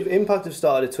 Impact have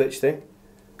started a Twitch thing.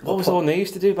 What was the one they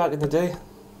used to do back in the day?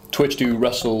 Twitch do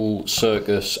Wrestle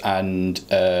Circus and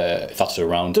if that's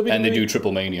around, WWE. and they do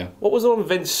Triple Mania. What was the one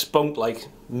Vince spunked like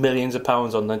millions of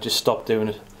pounds on, then just stopped doing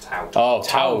it? Tout. Oh,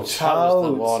 Tout. That was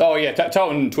the one. Oh yeah,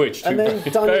 Tout and Twitch. Two And then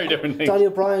very different things.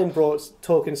 Daniel Bryan brought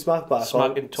Talking Smack back.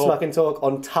 Smack and Talk. Smack and Talk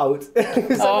on Tout.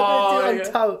 On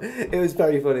Tout. It was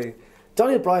very funny.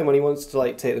 Daniel Bryan, when he wants to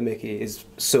like take the mickey, is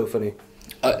so funny.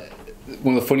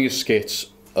 One of the funniest skits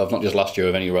of not just last year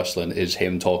of any wrestling is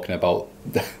him talking about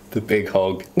the big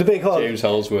hog. The big hog. James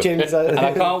Ellsworth. James, and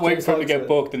I can't wait James for him to get Ellsworth.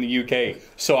 booked in the UK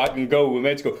so I can go. We're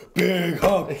meant to go, big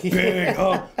hog, big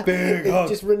hog, big hog.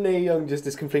 Just Renee Young just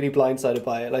is completely blindsided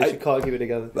by it. Like she can't keep it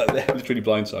together. Literally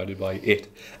blindsided by it.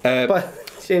 But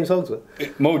James Hogsworth.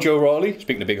 Mojo Rawley,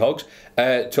 speaking of big hogs,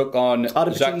 took on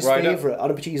Adam Zack Pacitti's Ryder. favourite.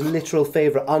 Adam Pacitti's literal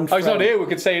favourite. And Oh, he's not friend. here. We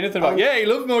could say anything about. Yeah, he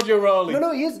loves Mojo Rawley.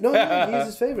 No, he is. No, he is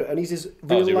his favourite, and he's his is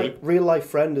he really? real life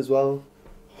friend as well.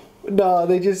 No,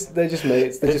 they're just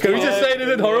mates. They're just Can we just say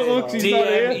anything horrible? 'Cause he's not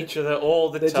DM here. each other all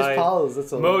the They're time. just pals.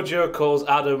 That's all. Mojo calls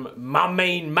Adam my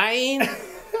main man.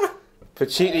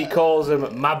 Pacitti calls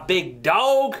him my big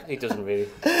dog. He doesn't really.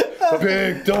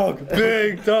 Big dog,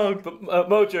 big dog. But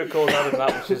Mojo calls Adam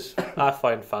that, which is I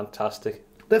find fantastic.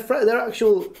 They're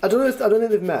actual. I don't think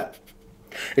they've met.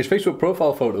 His Facebook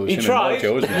profile photo is He him tried. and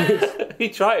Mojo, isn't it? He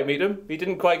tried to meet him. He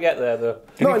didn't quite get there though.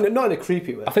 Not in a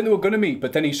creepy way. I think they were going to meet,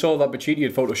 but then he saw that Pacitti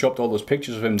had photoshopped all those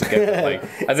pictures of him together. Like,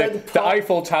 and like the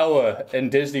Eiffel Tower in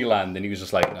Disneyland, and he was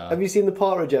just like, nah. Have you seen the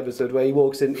Partridge episode where he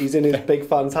walks in? He's in his big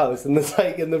fan's house, and there's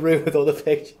like in the room with all the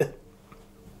pictures.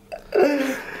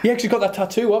 He actually got that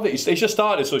tattoo of it. It's just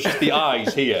started, so it's just the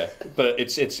eyes here. But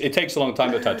it takes a long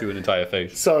time to tattoo an entire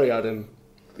face. Sorry, Adam.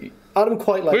 Adam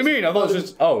quite likes. What do you mean? I thought it was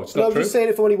just. Oh, it's No, not I'm true. just saying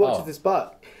it for when he watches Oh. this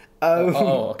back.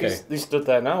 Oh, okay. He stood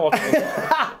there now. Watching it.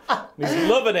 He's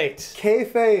loving it.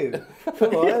 Kayfabe.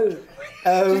 Come on.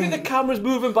 Do you think the camera's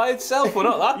moving by itself? We're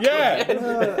not that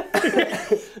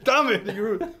good. Damn it!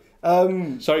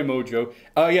 Sorry, Mojo.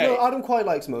 Oh yeah. No, Adam quite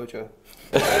likes Mojo.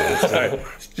 Sorry.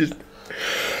 It's just.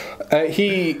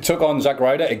 He took on Zack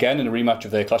Ryder again in a rematch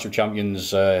of their Clash of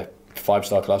Champions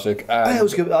 5-star classic. It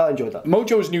was good. I enjoyed that.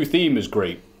 Mojo's new theme is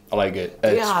great. I like it.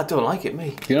 Yeah, I don't like it,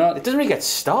 me. You know, It doesn't really get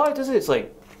started, does it? It's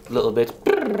like little bit,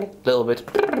 little bit.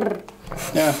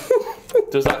 yeah,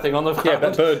 Does that thing on the yeah,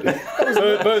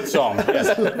 that bird song.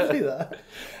 Yeah. Lovely that.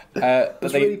 But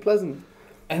That's they, really pleasant.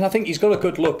 and I think he's got a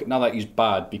good look now that he's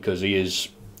bad because he is,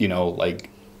 like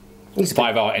He's a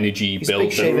 5-hour energy He's a build.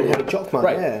 big shaven headed jock man.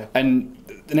 Right. Yeah. And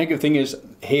the negative thing is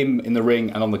him in the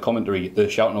ring and on the commentary, they're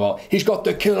shouting about he's got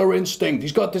the killer instinct.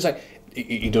 He's got this. Like,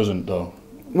 he doesn't though.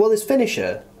 Well, his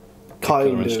finisher, kind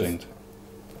Killer of. instinct.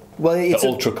 Well, it's The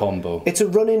ultra combo. It's a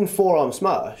running forearm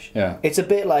smash. Yeah. It's a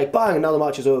bit like bang, and now the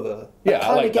match is over. Yeah, I I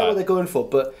kind like of get that. what they're going for,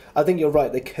 but I think you're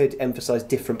right. They could emphasize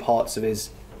different parts of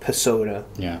his persona.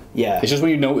 Yeah. Yeah. It's just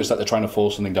when you notice that they're trying to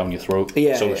force something down your throat,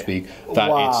 Yeah, so to yeah. speak, that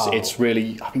Wow. it's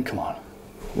really. I mean, come on.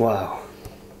 Wow.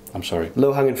 I'm sorry.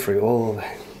 Low hanging fruit. Oh.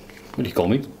 What do you call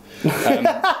me?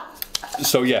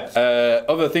 So yeah,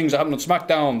 other things that happened on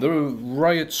SmackDown. The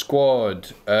Riot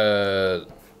Squad,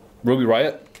 Ruby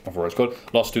Riot, of Riot Squad,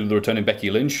 lost to the returning Becky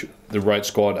Lynch. The Riot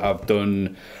Squad have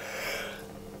done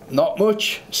not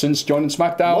much since joining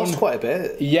SmackDown. Lost quite a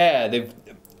bit. Yeah, they've.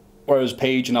 Whereas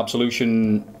Paige and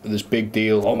Absolution, this big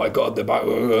deal. Oh my God, they're back.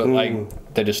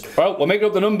 Like they just. Well, we're making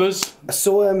up the numbers. I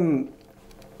saw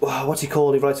what's he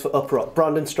called? He writes for Uprock.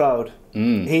 Brandon Stroud.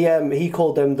 He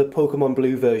called them the Pokemon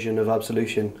Blue version of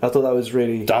Absolution. I thought that was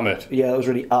really. Damn it. Yeah, that was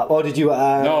really. Oh, did you?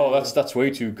 No, that's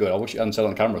way too good. I wish you hadn't said it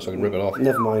on camera so I can rip it off.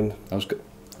 Never mind. That was good.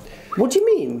 What do you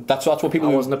mean? That's what people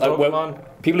I who wasn't a Pokemon.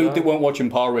 People who weren't watching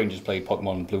Power Rangers played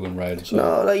Pokemon Blue and Red. So.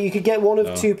 No, like you could get one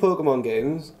of two Pokemon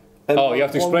games. And Oh, you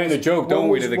have to one explain the joke, don't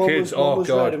we, to the kids? one Oh, was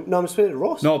God. red and- no, I'm explaining it to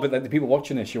Ross. No, but like, the people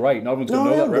watching this, you're right. No one's going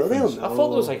No, to know that they'll reference. know. I thought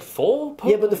there was like 4 Pokemon.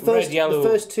 Yeah, but the Red, yellow.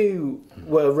 first two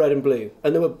were red and blue,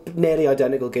 and they were nearly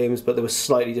identical games, but there were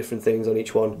slightly different things on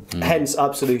each one. Hence,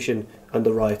 Absolution and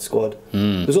the Riot Squad.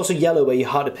 There's also yellow, where you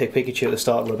had to pick Pikachu at the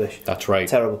start. Rubbish. That's right.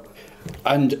 Terrible.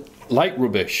 And like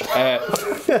rubbish,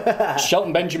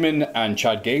 Shelton Benjamin and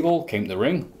Chad Gable came to the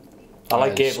ring. I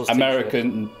like as Gable's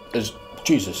American as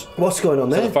Jesus. What's going on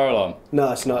Is that there? the fire alarm?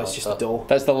 No, it's not. It's just a door.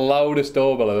 That's the loudest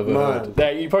doorbell I've ever Man. heard. Yeah,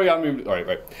 you probably haven't even.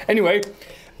 Right. Anyway,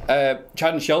 Chad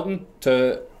and Shelton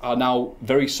are now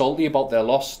very salty about their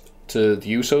loss to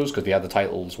the Usos because they had the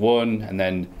titles won, and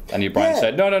then Daniel Bryan Yeah.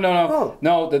 said, Oh.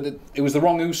 no, it was the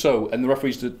wrong Uso, and the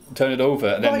referees to turn it over,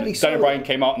 and then Rightly Daniel so. Bryan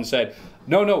came out and said,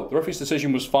 no, the referee's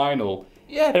decision was final.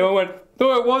 Yeah. And everyone went,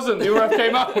 no, it wasn't. The ref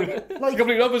came out. It's the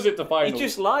complete opposite to final. He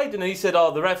just lied, and he said,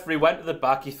 "Oh, the referee went to the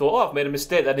back. He thought, oh, I've made a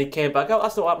mistake." Then he came back out.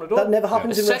 That's not what happened at all. That never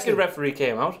happens The in second wrestling. referee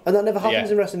came out. And that never happens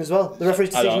in wrestling as well. The referee's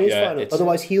decision is final.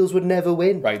 Otherwise, heels would never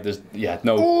win. Right, there's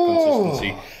no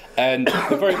consistency. And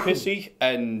they're very pissy,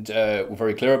 and were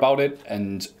very clear about it,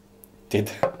 and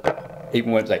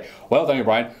even went like, well, Daniel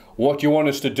Bryan, what do you want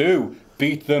us to do?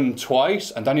 Beat them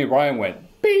twice? And Daniel Bryan went,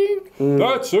 bing,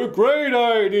 that's a great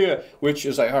idea. Which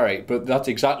is like, all right, but that's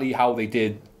exactly how they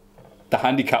did the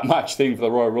handicap match thing for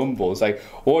the Royal Rumble. It's like,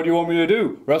 what do you want me to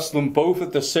do? Wrestle them both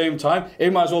at the same time?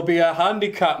 It might as well be a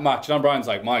handicap match. And Brian's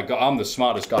like, my God, I'm the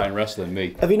smartest guy in wrestling,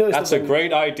 me. Have you noticed that's a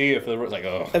great idea for the... Like,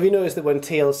 oh. Have you noticed that when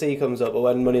TLC comes up or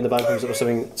when Money in the Bank comes up or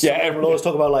something, everyone always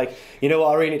talk about like, you know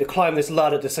what, I really need to climb this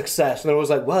ladder to success. And they're always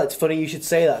like, well, it's funny you should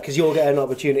say that because you'll get an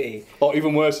opportunity. Or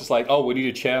even worse, it's like, oh, we need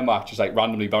a chair match. It's like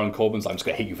randomly Baron Corbin's like, I'm just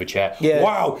going to hit you for chair. Yeah.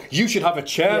 Wow, you should have a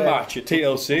chair match at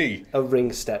TLC. A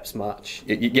ring steps match.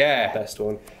 Yeah. Best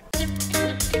one.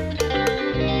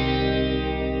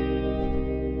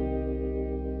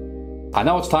 And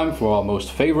now it's time for our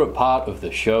most favourite part of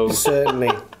the show. Certainly.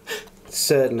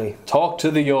 Certainly. Talk to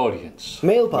the audience.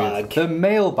 Mailbag. The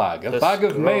mailbag. A bag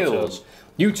of mails.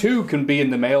 You too can be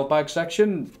in the mailbag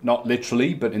section, not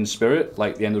literally, but in spirit,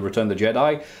 like the end of Return of the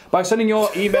Jedi, by sending your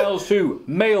emails to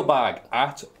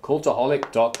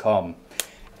mailbag@cultaholic.com.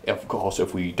 Of course,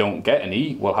 if we don't get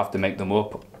any, we'll have to make them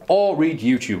up or read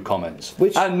YouTube comments.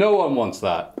 And no one wants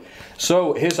that.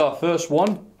 So here's our first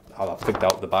one. I've picked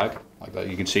out the bag. Like that,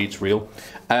 you can see it's real.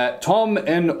 Tom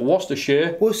in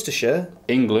Worcestershire,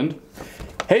 England.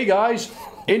 Hey guys,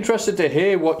 interested to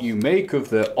hear what you make of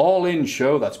the All In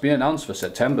show that's been announced for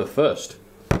September 1st.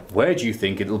 Where do you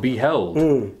think it'll be held?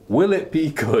 Will it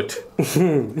be good?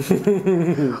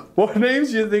 What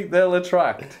names do you think they'll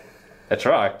attract?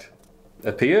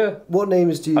 Appear? What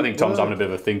names do you... I think Tom's having a bit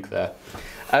of a think there.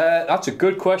 That's a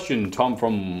good question, Tom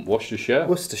from Worcestershire.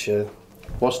 Worcestershire.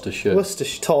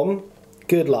 Tom,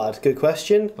 good lad, good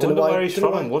question. I wonder where he's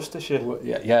from in Worcestershire.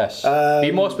 Yes.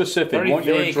 Be more specific. Very Want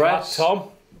your vague, address? that, Tom.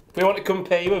 If we want to come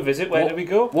pay you a visit, where do we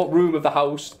go? What room of the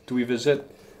house do we visit?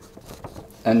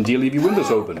 And do you leave your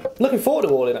windows open? Looking forward to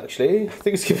All In, actually. I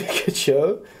think it's going to be a good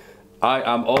show. I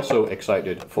am also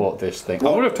excited for this thing. I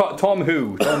wonder if Tom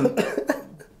who?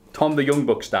 Tom the Young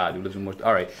Bucks dad who lives in Worcester.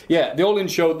 Alright. Yeah, the All In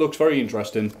show looks very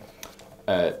interesting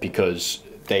because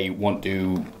they want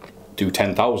to do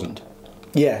 10,000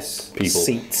 people.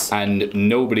 Seats. And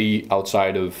nobody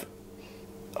outside of...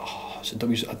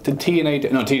 did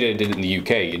TNA... No, TNA did it in the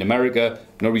UK. In America,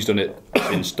 nobody's done it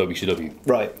since WCW.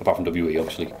 Right. Apart from WWE,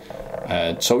 obviously.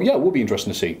 So, yeah, it will be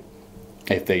interesting to see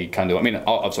if they kind of... I mean,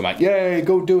 obviously I'm like, yay,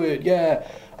 go do it, yeah.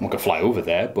 I'm not going to fly over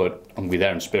there, but I'm going to be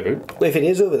there in spirit. If it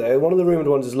is over there, one of the rumoured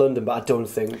ones is London, but I don't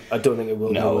think it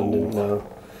will be London, no.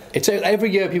 It's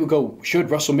every year people go, should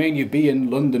WrestleMania be in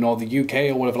London or the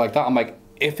UK or whatever like that? I'm like,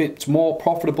 if it's more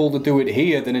profitable to do it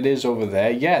here than it is over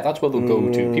there, yeah, that's where they'll go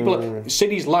to.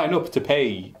 Cities line up to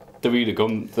pay to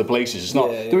come to the places. It's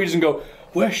not, the doesn't go,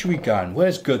 where should we go?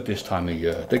 Where's good this time of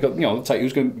year? They go, it's like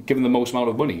who's going to give them the most amount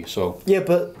of money, so. Yeah,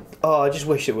 but, I just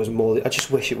wish it was more the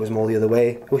other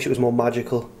way. I wish it was more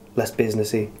magical, less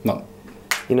businessy. No.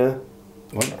 You know?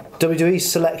 What? WWE's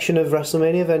selection of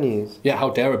WrestleMania venues. Yeah,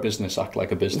 how dare a business act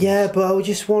like a business? Yeah, but I would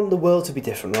just want the world to be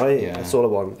different, right? Yeah. That's all I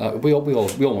want. We all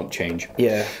want change.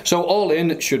 Yeah. So All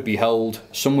In should be held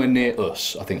somewhere near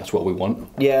us. I think that's what we want.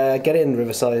 Yeah, get it in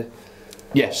Riverside.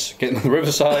 Yes, get in the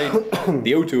Riverside,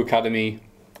 the O2 Academy.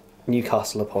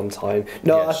 Newcastle upon Tyne.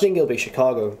 No, Yes. I think it'll be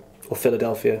Chicago or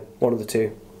Philadelphia, one of the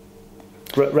two.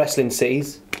 Wrestling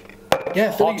cities.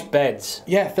 Yeah, Philly, hotbeds.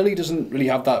 Yeah, Philly doesn't really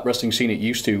have that wrestling scene it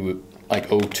used to, like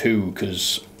O2,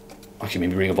 because actually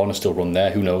maybe Ring of Honor still run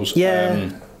there. Who knows? Yeah.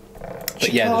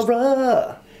 But yeah,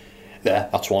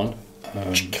 that's one.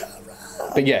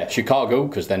 But yeah, Chicago,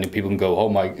 because then people can go, oh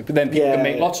my. But then people can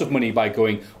make lots of money by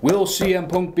going, will CM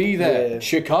Punk be there? Yeah.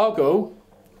 Chicago.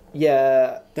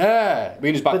 Yeah. There. I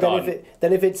mean, it's back but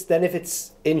then if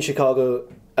it's in Chicago,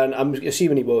 and I'm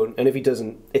assuming he won't, and if he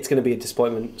doesn't, it's going to be a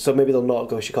disappointment. So maybe they'll not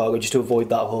go Chicago just to avoid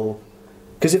that whole.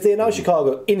 Because if they announce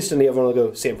Chicago, instantly everyone will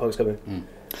go, CM Punk's coming.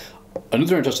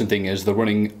 Another interesting thing is they're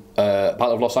running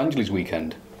Battle of Los Angeles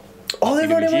weekend. Oh, they're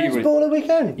running Women's Bowler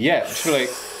weekend? Yeah, it's like,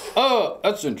 oh,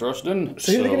 that's interesting.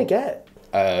 So who are they going to get?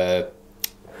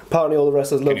 Apparently all the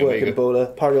wrestlers love working at Bowler.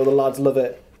 Apparently all the lads love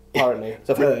it. Apparently.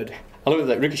 So I've heard. I love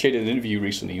that Ricochet did an interview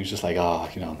recently. He was just like,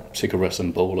 I'm sick of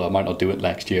wrestling bowler. I might not do it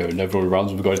next year. And everyone around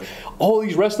him was going, all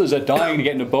these wrestlers are dying to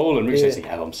get into bowl. And Ricochet's like,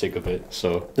 I'm sick of it.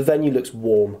 So the venue looks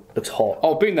warm, looks hot.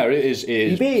 Oh, being there, it is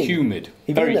humid.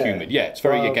 Very humid. Yeah, it's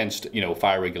very against,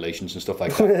 fire regulations and stuff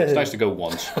like that. It's nice to go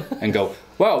once and go,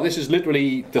 wow, this is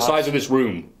literally the size of this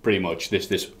room, pretty much,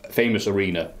 this famous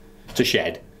arena. It's a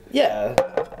shed. Yeah.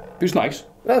 It was nice.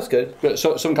 That's good. But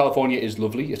Southern California is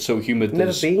lovely. It's so humid. Never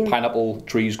There's been. pineapple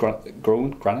trees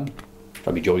growing.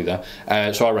 That'd be jolly there.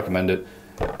 So I recommend it.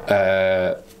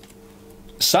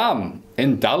 Sam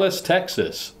in Dallas,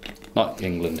 Texas. Not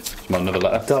England. It's another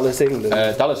letter. Dallas, England.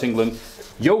 Dallas, England.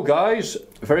 Yo, guys.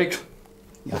 I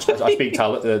speak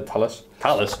Talus.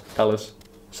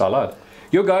 Salad.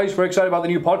 Yo, guys. Very excited about the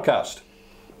new podcast.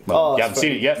 Well, you haven't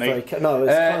seen it yet, mate. No,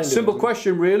 it's kind simple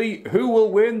question, really. Who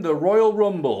will win the Royal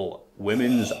Rumble?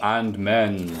 Women's and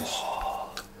men's.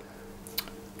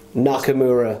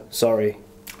 Nakamura. Sorry.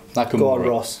 Nakamura. Go on,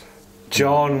 Ross.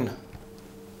 Johnny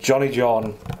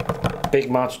John.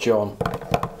 Big match, John.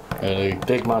 Really?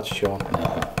 Big match, John.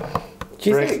 Do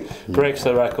you think? Breaks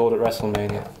the record at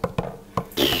WrestleMania.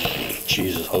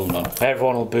 Jesus, hold on.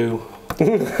 Everyone will boo.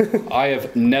 I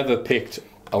have never picked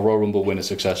a Royal Rumble winner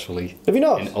successfully. Have you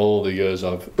not? In all the years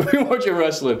I've been watching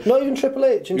wrestling. Not even Triple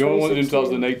H in You wanted in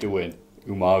 2016? 2008 to win.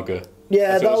 Umaga.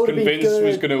 Yeah, that I was would have been convinced good.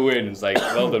 was going to win. It's like,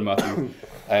 well done, Matthew.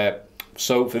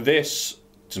 So for this,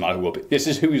 doesn't matter who will be. This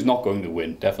is who is not going to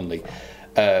win, definitely.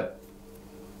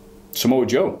 Samoa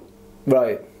Joe.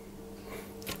 Right.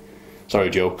 Sorry,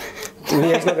 Joe.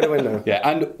 Yeah, he's not going to win now. Yeah,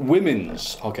 and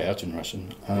women's. Okay, that's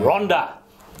interesting. Ronda.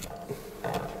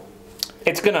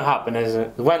 It's going to happen, isn't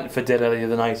it? Went for dinner the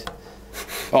other night.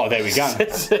 Oh, there we go.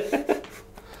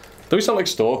 Do we sound like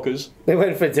stalkers? They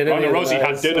went for dinner. Ronda the other Rousey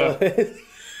night, had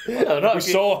dinner. No, no, We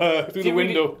saw her through the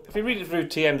window. If you read it through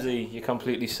TMZ, you're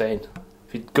completely sane.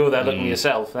 If you go there looking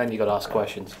yourself, then you got to ask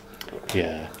questions.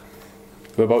 Yeah.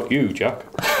 What about you, Jack?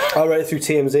 I read it through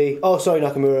TMZ. Oh, sorry,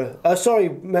 Nakamura. Sorry,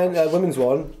 women's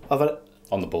one. I've had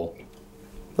On the ball.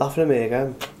 laughing at me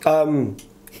again.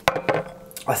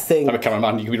 I think. I'm a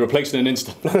cameraman. You can be replaced in an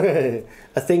instant.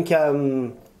 I think. I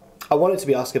want it to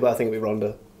be Asuka, but I think it'll be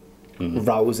Ronda.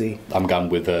 Rousey. I'm going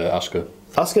with Asuka.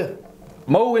 Asuka.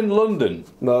 Mo in London.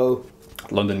 Mo.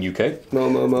 London, UK.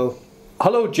 Mo.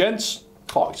 Hello, gents.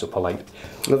 Oh, he's so polite.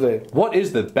 Lovely. What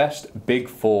is the best Big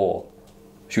Four?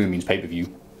 Assuming means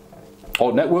pay-per-view.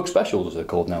 Or network specials, as they're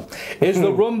called now. Is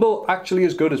the Rumble actually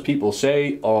as good as people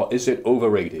say, or is it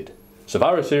overrated?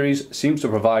 Survivor Series seems to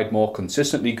provide more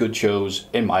consistently good shows,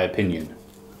 in my opinion.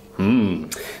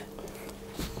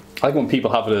 I like when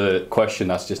people have a question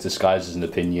that's just disguised as an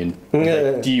opinion.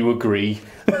 Like, do you agree?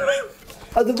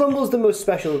 The Rumble's the most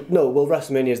special. No, well,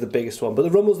 WrestleMania is the biggest one, but the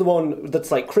Rumble's the one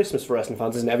that's like Christmas for wrestling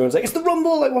fans, isn't it? Everyone's like, it's the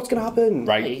Rumble, like, what's going to happen?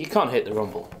 Right. You can't hit the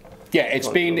Rumble. Yeah, it's...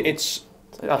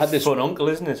 That's this fun uncle,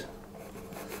 isn't it?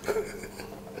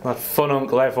 That fun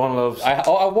uncle everyone loves. I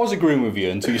was agreeing with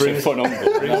you until you said fun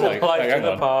uncle. And I was like, Life hang to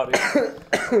the on. party.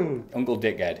 Uncle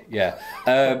Dickhead, yeah.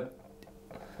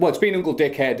 Well, it's been Uncle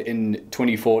Dickhead in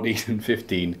 2014 and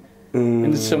 15.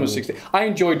 In the summer 16. I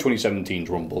enjoyed 2017's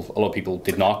Rumble. A lot of people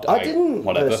did not. I didn't,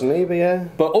 whatever. personally, but yeah.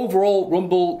 But overall,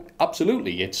 Rumble,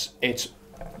 absolutely. It's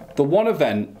the one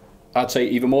event, I'd say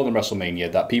even more than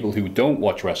WrestleMania, that people who don't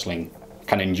watch wrestling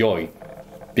can enjoy.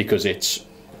 Because it's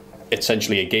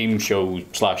essentially a game show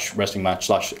 / wrestling match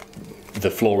 /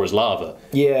 the floor is lava.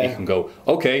 Yeah. You can go,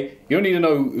 okay, you don't need to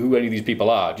know who any of these people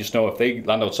are. Just know if they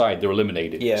land outside, they're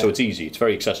eliminated. Yeah. So it's easy. It's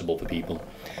very accessible for people.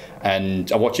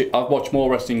 And I've watched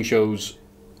more wrestling shows,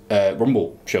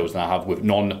 Rumble shows than I have with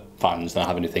non-fans than I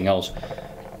have anything else.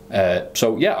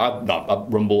 So yeah,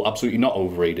 Rumble absolutely not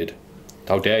overrated.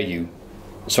 How dare you?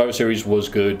 Survivor Series was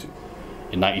good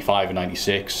in 95 and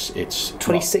 96. It's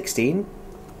 2016?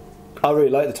 I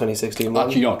really like the 2016 one.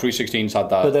 Actually, no, 2016's had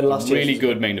that But then last really year's-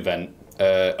 good main event.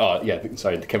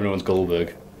 The Kevin Owens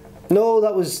Goldberg. No,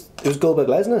 it was Goldberg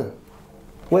Lesnar.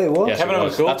 Wait, what? Yes, Kevin it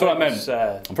Owens was. That's what I Goldberg meant.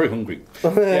 was, I'm very hungry.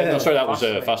 Yeah, no, sorry, that was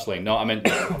Fastlane. Fastlane. No, I meant,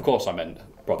 of course, I meant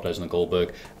Brock Lesnar and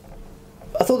Goldberg.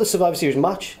 I thought the Survivor Series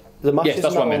match. The matches Yes,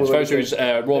 that's in what I that meant. one were Survivor really Series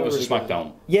good. Raw They were versus really good.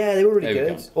 SmackDown. Yeah, they were really There we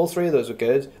good. go. All three of those were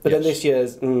good. But then Yes. this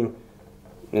year's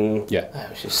Yeah. It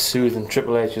was just soothing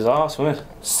Triple H's arse, wasn't it?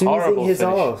 soothing Horrible his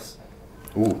finish. arse.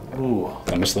 Ooh,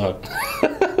 I missed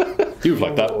that. You've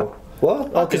liked that.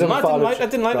 What? Oh, 'cause I'm a fan of- I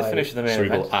didn't like the Right. finish of the main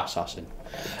Cerebral event. assassin.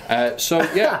 So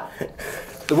yeah,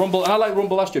 the Rumble, and I like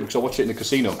Rumble last year because I watched it in the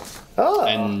casino,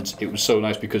 and it was so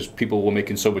nice because people were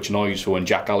making so much noise for when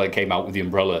Jack Allen came out with the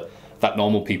umbrella that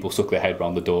normal people stuck their head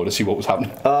round the door to see what was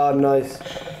happening. Ah, nice.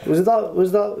 Did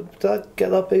that get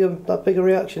that big a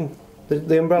reaction?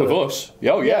 The umbrella. With us?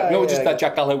 Oh yeah. No, Yeah, just yeah. that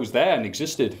Jack Gallagher was there and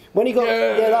existed. When he got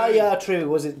yeah, true.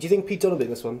 Was it? Do you think Pete Dunne will be in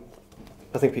this one?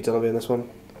 I think Pete Dunne will be in this one.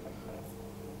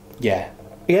 Yeah.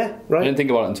 Yeah, right. I didn't think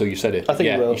about it until you said it. I think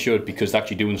yeah, he will. you should, because they're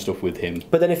actually doing stuff with him.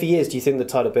 But then if he is, do you think that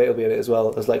Tyler Bate will be in it as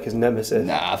well as like his nemesis?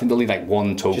 Nah, I think they'll need like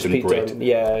one Just token Pete Brit. Dunne.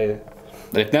 Yeah. And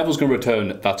if Neville's going to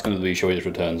return, that's going to be the show he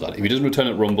returns at. If he doesn't return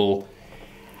at Rumble,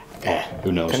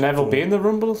 who knows? Can Neville be in the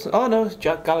Rumbles? Oh no,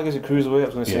 Jack Gallagher's a cruiserweight. I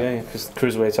was going to say, because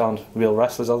cruiserweights aren't real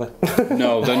wrestlers, are they?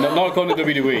 No, they're not according to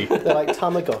WWE. They're like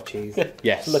Tamagotchis.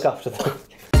 Yes. Look after them.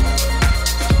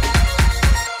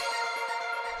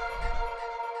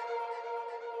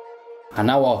 And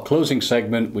now our closing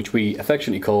segment, which we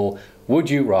affectionately call Would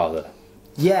You Rather?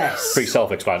 Yes. Pretty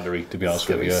self-explanatory, to be honest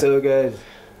with you. So good.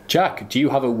 Jack, do you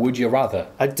have a Would You Rather?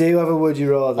 I do have a would you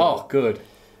rather. Oh, good.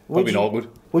 Would be awkward.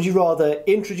 Would you rather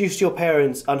introduce your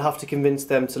parents and have to convince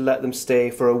them to let them stay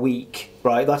for a week?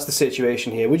 Right, that's the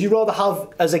situation here. Would you rather have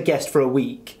as a guest for a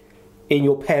week in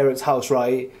your parents' house,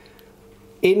 right?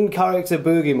 In character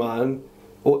Boogeyman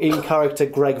or in character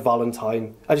Greg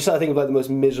Valentine? I just started thinking about the most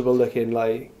miserable looking,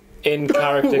 like. In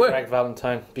character Greg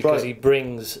Valentine, because Right. he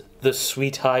brings the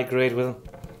sweet high grade with him.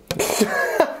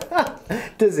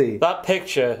 Does he? That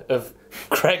picture of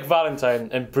Greg Valentine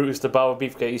and Brutus the Bower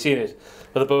Beefcake, you seen it?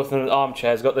 Where they're both in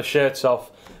armchairs, got their shirts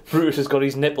off. Brutus has got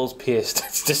his nipples pierced.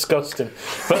 It's disgusting.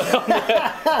 But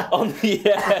on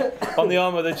the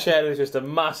arm of the chair is just a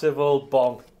massive old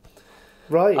bong.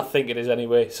 Right. I think it is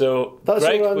anyway. So That's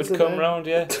Greg your would answer come then. round,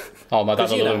 yeah. Oh, my dad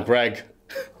 'Cause will you love know. him. Greg.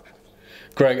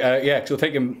 Greg, yeah, because it'll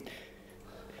take him...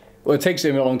 Well, it takes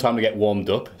him a long time to get warmed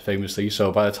up, famously,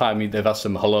 so by the time they've asked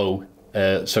him hello,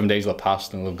 7 days will have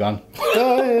passed and they'll have gone.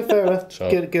 Oh, yeah, fair enough. So-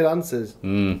 Good answers.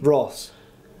 Ross.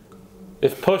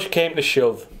 If push came to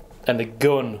shove and the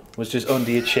gun was just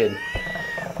under your chin,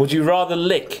 would you rather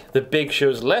lick the Big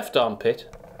Show's left armpit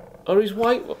or his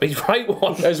right one? His right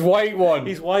one. There's white one.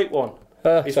 His white one.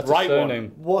 His That's right a one.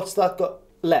 surname. What's that got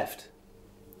left?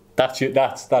 That's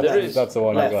There is. the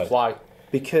one I Left. got. Why?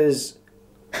 Because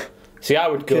See, I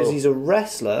would go. he's a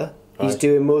wrestler. He's Right.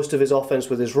 doing most of his offense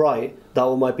with his right. That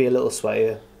one might be a little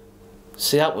sweatier,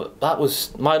 See, that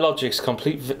was my logic's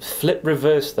complete flip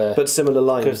reverse there. but similar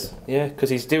lines. Because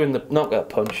he's doing the knockout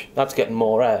punch. That's getting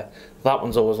more air. That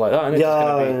one's always like that, and it's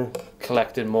going to be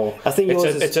collecting more. I think it's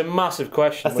yours is- it's a massive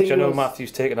question, I think which I know yours-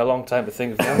 Matthew's taken a long time to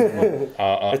think of. the answer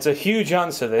for. It's a huge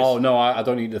answer. This. Oh, no, I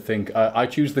don't need to think. I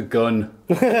choose the gun.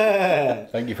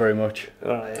 Thank you very much.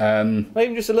 Right. Um,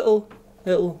 Even just a little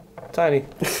tiny.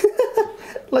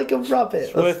 Like a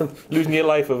rabbit. Worth losing your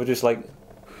life over just like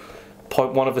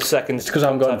 0.1 of a second. It's because I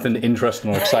haven't got anything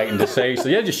interesting or exciting to say, so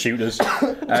yeah, just shoot us.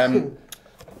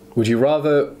 Would you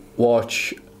rather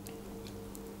watch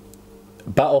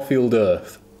Battlefield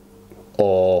Earth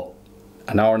or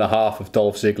an hour and a half of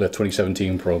Dolph Ziggler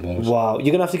 2017 promos? Wow,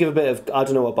 you're gonna have to give a bit of. I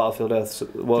don't know what Battlefield Earth's.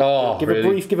 What, Oh, give really? a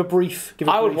brief. Give a brief. Give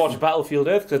a I would brief. watch Battlefield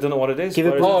Earth because I don't know what it is. Give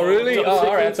it- whereas- Oh, really? Oh,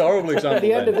 alright, that's a horrible example. At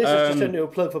the end of this, then. it's just a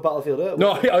plug for Battlefield Earth.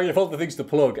 No, oh, you've all the things to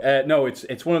plug. No,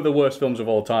 it's one of the worst films of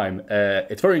all time.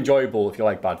 It's very enjoyable if you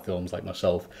like bad films like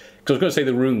myself. Because I was going to say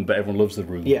The Room, but everyone loves The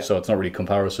Room, Yeah. so it's not really a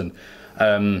comparison.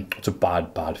 It's a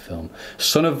bad film.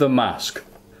 Son of the Mask.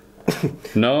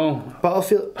 No,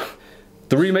 Battlefield.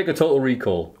 the remake of Total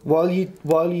Recall. While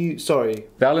you, sorry,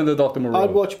 The Island of Dr. Moreau.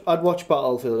 I'd watch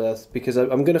Battlefield Earth because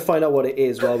I'm going to find out what it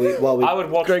is while we. I would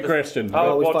watch Great the, question. I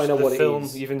Well, would we watch find out the what it film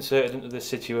is. you've inserted into this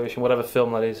situation, whatever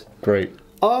film that is. Great.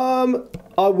 I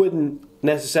wouldn't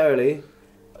necessarily.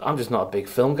 I'm just not a big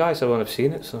film guy, so I won't have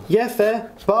seen it. So Yeah,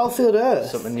 fair. Battlefield Earth.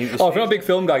 something new to Oh, if see. you're not a big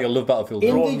film guy, you'll love Battlefield. In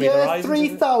Earth. the Broaden the year horizons,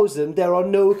 3000, there are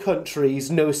no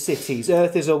countries, no cities.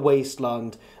 Earth is a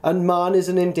wasteland, and man is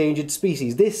an endangered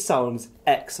species. This sounds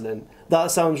excellent.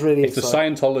 That sounds really It's a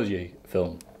exciting. Scientology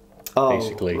film, Oh,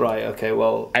 basically. right, okay,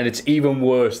 well, and it's even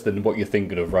worse than what you're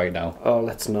thinking of right now.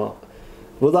 let's not.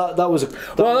 Well, that was a...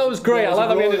 That was great. I like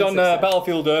that we ended on roaring success.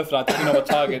 Battlefield Earth, and I think our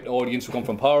target audience have gone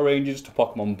from Power Rangers to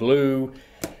Pokemon Blue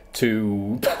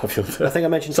to Battlefield Earth. I think I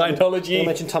mentioned... Scientology. I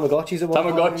mentioned Tamagotchis at one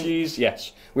point. Tamagotchis,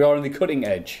 yes. We are on the cutting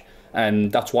edge,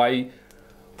 and that's why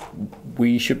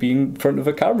we should be in front of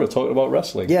a camera talking about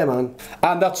wrestling. Yeah, man.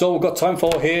 And that's all we've got time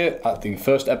for here at the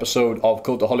first episode of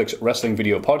Cultaholic's Wrestling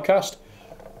Video Podcast.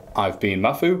 I've been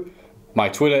Mafu. My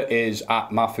Twitter is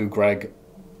 @MafuGreg.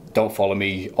 Don't follow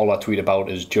me. All I tweet about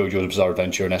is JoJo's Bizarre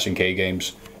Adventure and SNK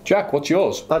games. Jack, what's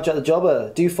yours? At Jack the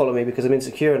Jobber, do follow me because I'm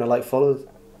insecure and I like follows.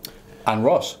 And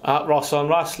Ross. At Ross on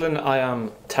Wrestling, I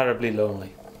am terribly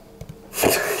lonely.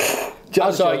 Jack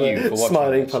As the are Jobber, you for watching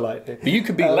smiling this. politely. But you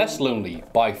could be less lonely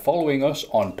by following us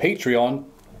on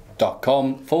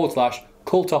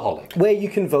patreon.com/Cultaholic. Where you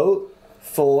can vote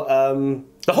for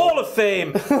The Hall of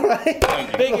Fame! Biggest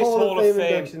Hall of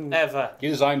Fame induction. ever.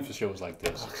 You're designed for shows like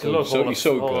this. I love Hall of He's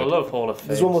so I good. love Hall of Fame.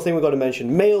 There's one more thing we've got to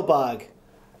mention. Mailbag.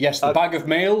 Yes, the bag of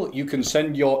mail. You can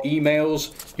send your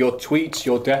emails, your tweets,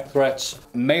 your death threats.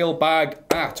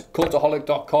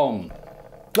 Mailbag@cultaholic.com.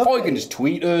 Or you can just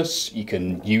tweet us. You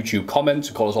can YouTube comment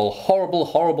and call us all horrible,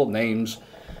 horrible names.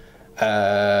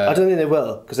 I don't think they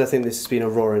will, because I think this has been a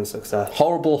roaring success.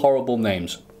 Horrible, horrible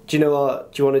names. Do you know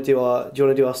do you want to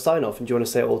do our sign off, and do you want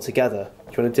to say it all together?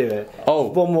 Do you want to do it? Oh.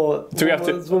 One more. Do we have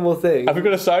to- There's one more thing. Have we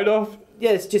got a sign off?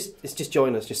 Yeah, it's just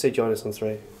join us. Just say join us on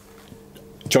 3.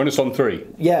 Join us on 3.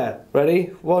 Yeah,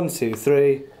 ready? 1, 2,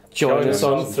 3. Join us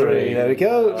on 3. There we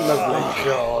go. Lovely. Oh,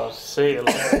 God. See you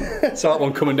later. It's that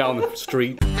one coming down the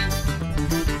street.